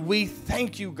 And we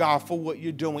thank you, God, for what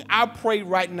you're doing. I pray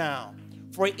right now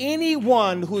for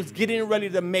anyone who's getting ready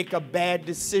to make a bad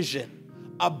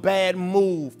decision, a bad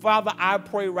move. Father, I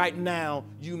pray right now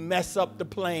you mess up the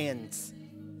plans.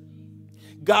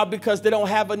 God, because they don't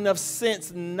have enough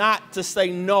sense not to say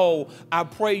no, I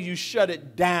pray you shut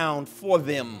it down for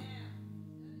them.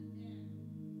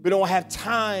 We don't have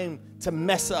time to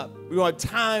mess up. We don't have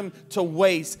time to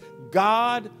waste.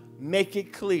 God, make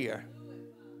it clear.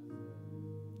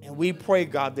 And we pray,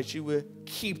 God, that you would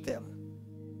keep them.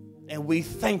 And we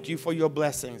thank you for your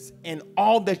blessings and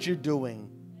all that you're doing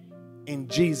in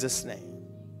Jesus' name.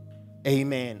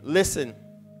 Amen. Listen,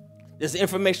 there's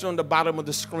information on the bottom of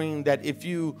the screen that if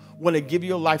you want to give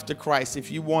your life to Christ,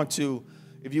 if you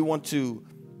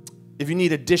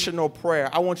need additional prayer,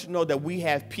 I want you to know that we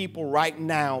have people right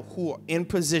now who are in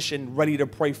position ready to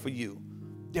pray for you.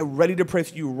 They're ready to pray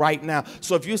for you right now.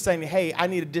 So if you're saying, hey, I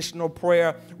need additional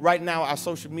prayer, right now our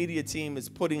social media team is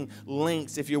putting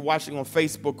links. If you're watching on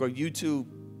Facebook or YouTube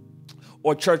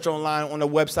or Church Online on the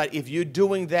website, if you're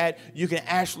doing that, you can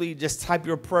actually just type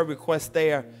your prayer request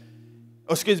there.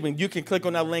 You can click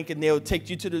on that link and they'll take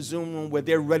you to the Zoom room where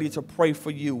they're ready to pray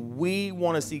for you. We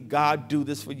want to see God do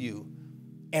this for you.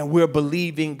 And we're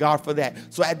believing God for that.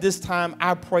 So at this time,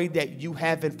 I pray that you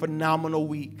have a phenomenal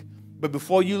week. But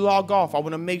before you log off, I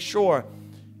want to make sure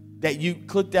that you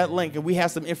click that link and we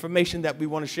have some information that we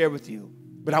want to share with you.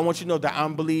 But I want you to know that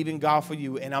I'm believing God for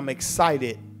you and I'm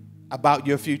excited about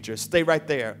your future. Stay right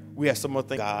there. We have some more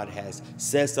things. God has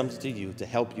said something to you to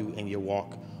help you in your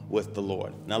walk with the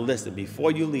Lord. Now listen,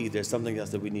 before you leave, there's something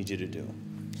else that we need you to do.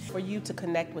 for you to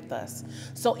connect with us.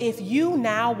 So if you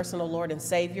now personal Lord and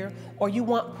Savior, or you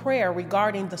want prayer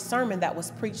regarding the sermon that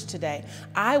was preached today,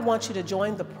 I want you to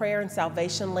join the prayer and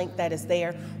salvation link that is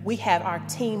there. We have our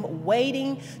team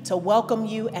waiting to welcome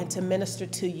you and to minister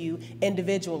to you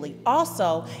individually.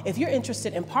 Also, if you're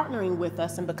interested in partnering with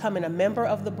us and becoming a member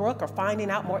of the Brook or finding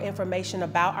out more information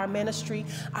about our ministry,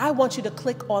 I want you to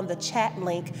click on the chat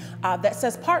link that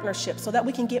says partnership so that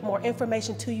we can get more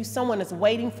information to you. Someone is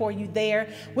waiting for you there.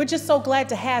 We're just so glad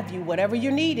to have you. Whatever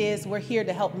your need is, we're here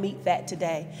to help meet that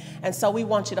today. And so we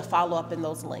want you to follow up in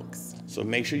those links. So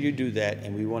make sure you do that,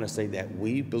 and we want to say that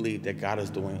we believe that God is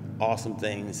doing awesome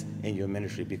things in your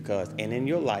ministry and in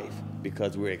your life,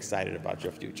 because we're excited about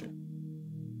your future.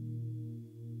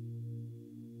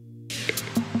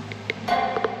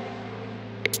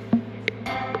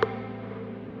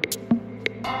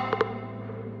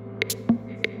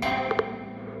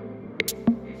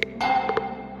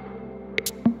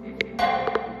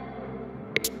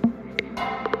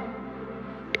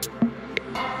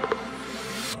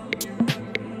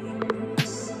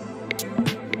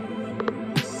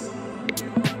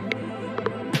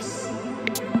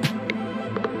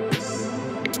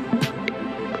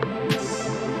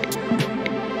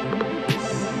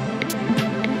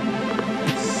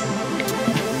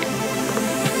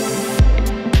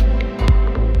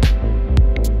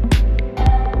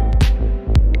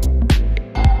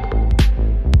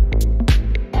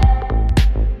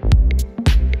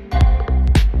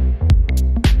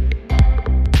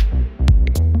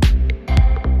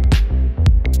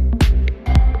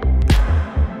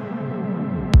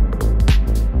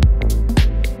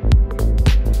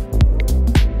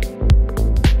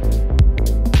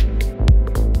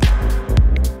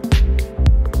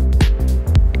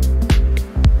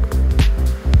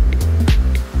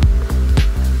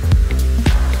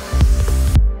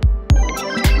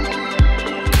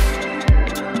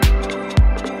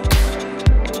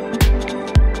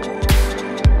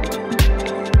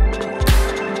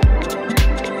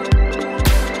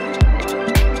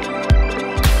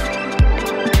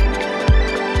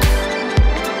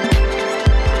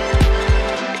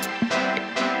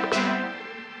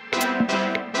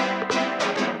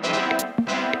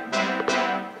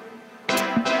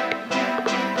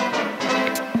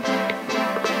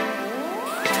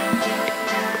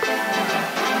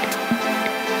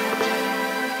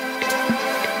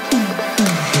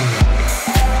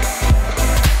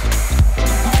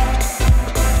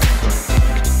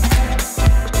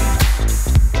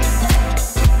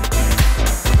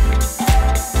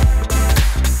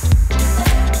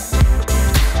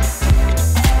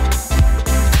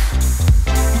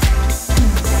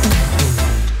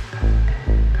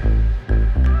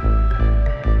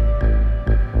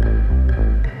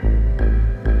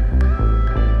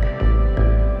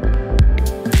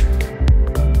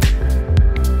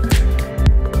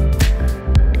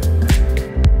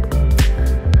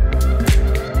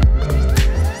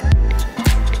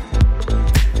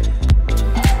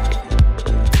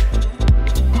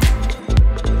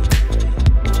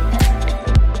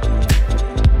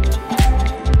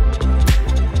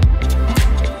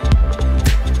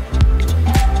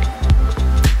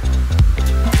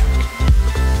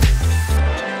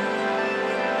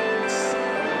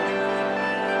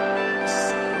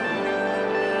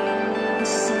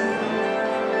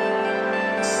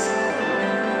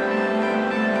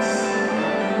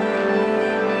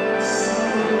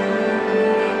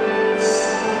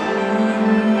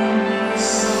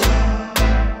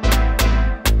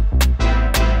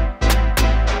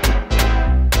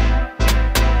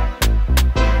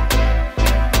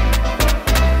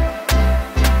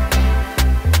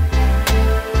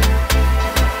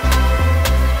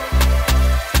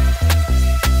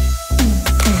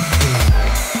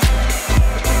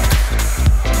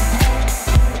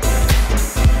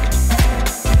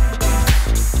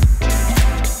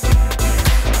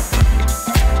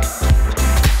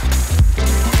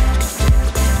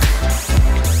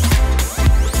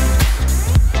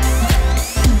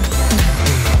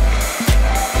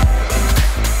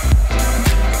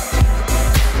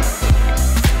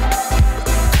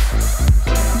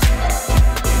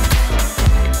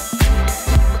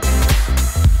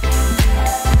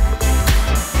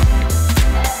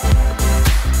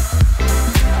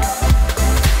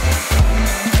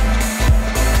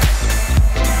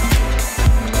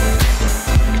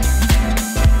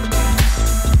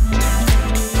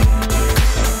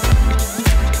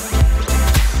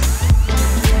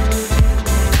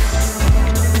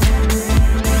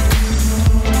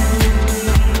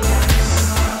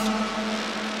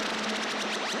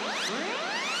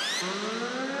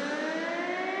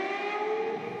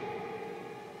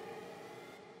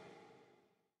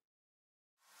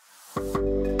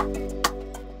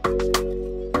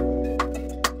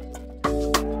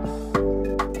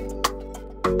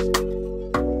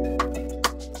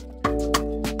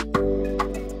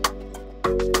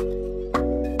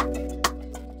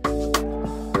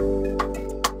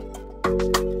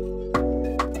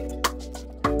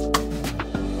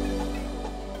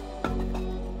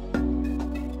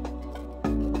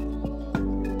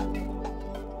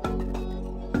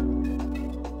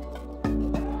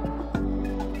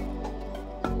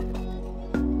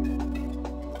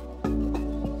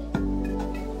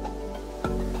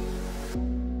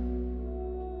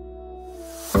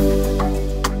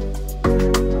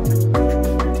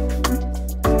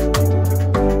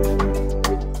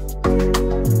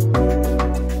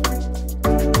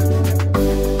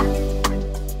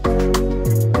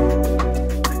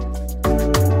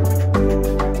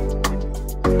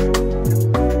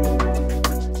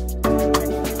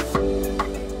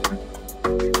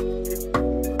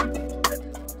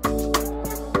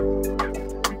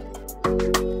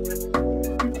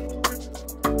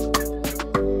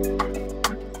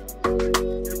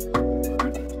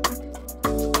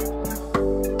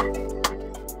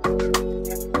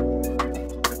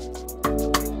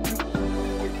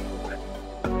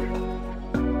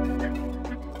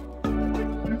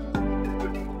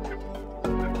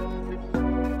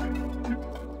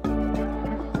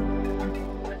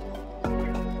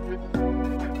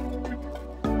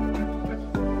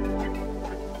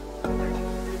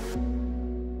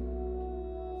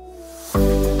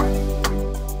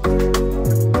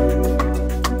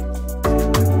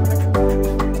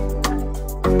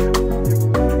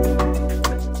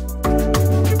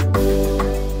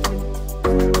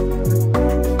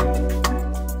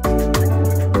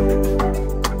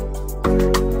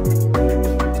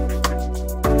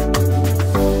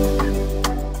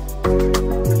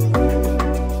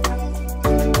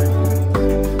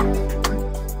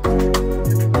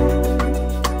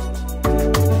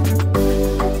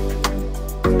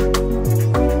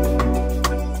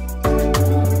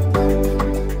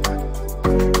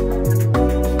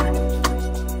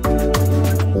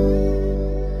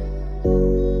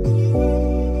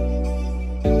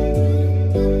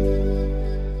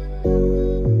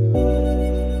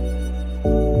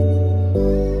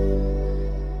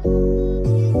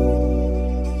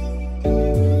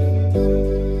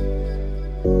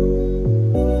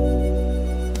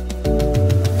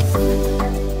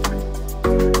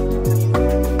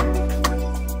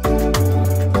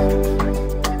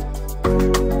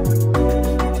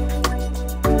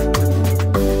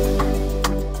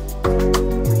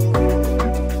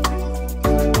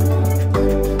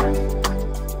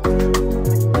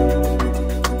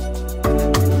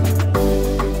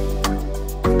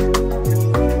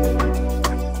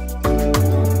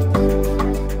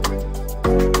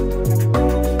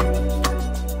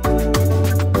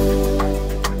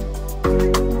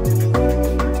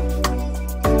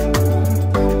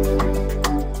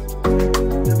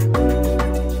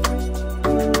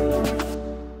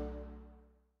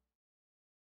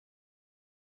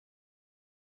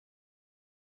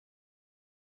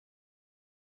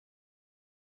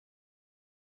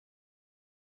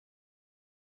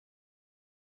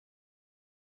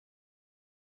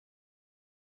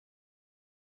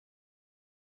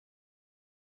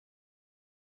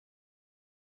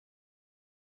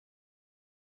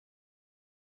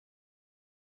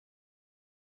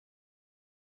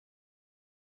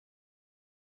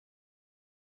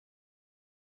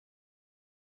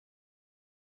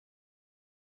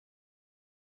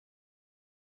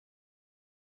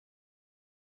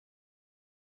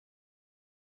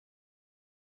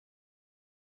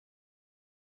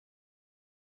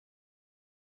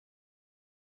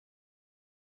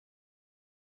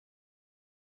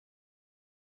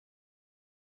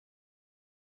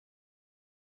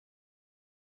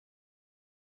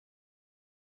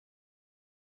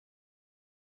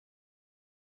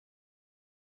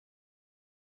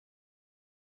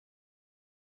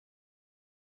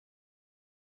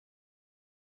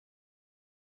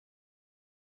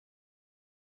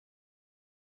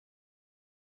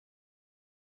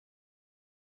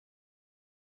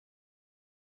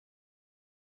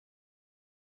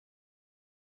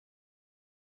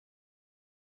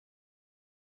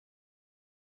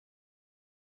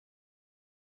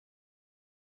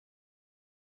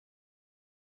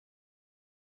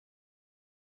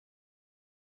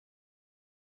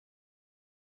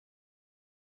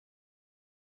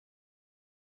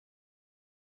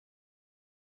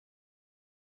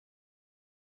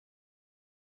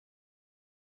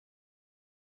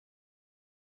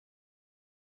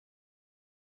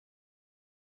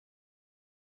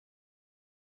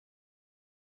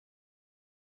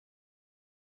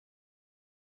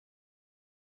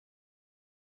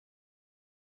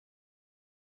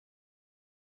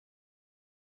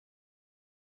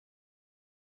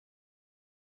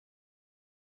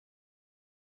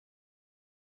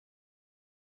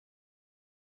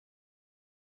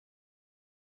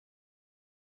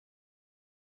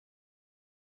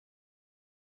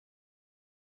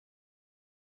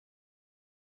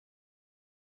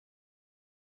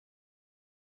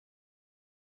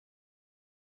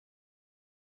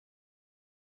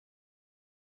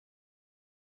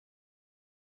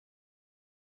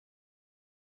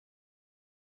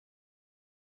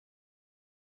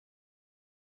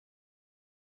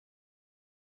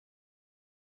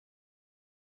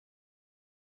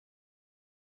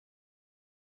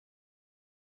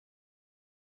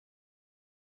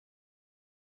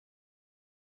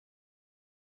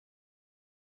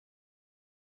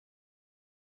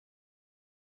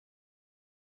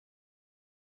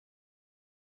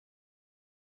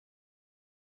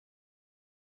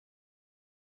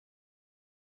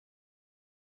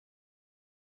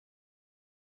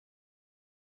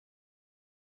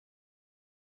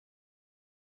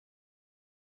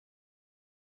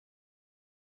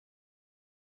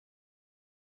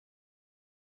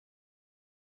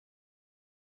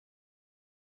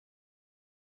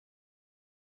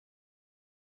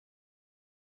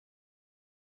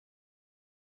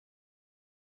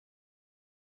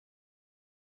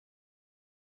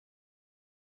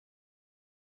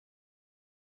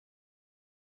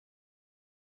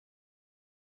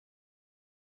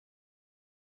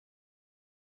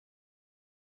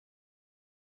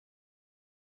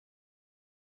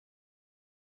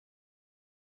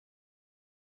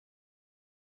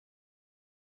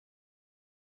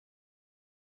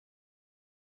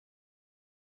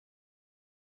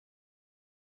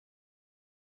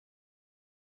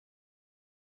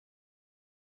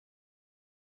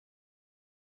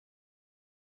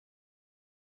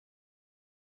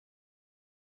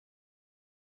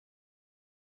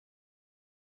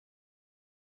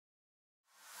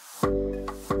 Woo!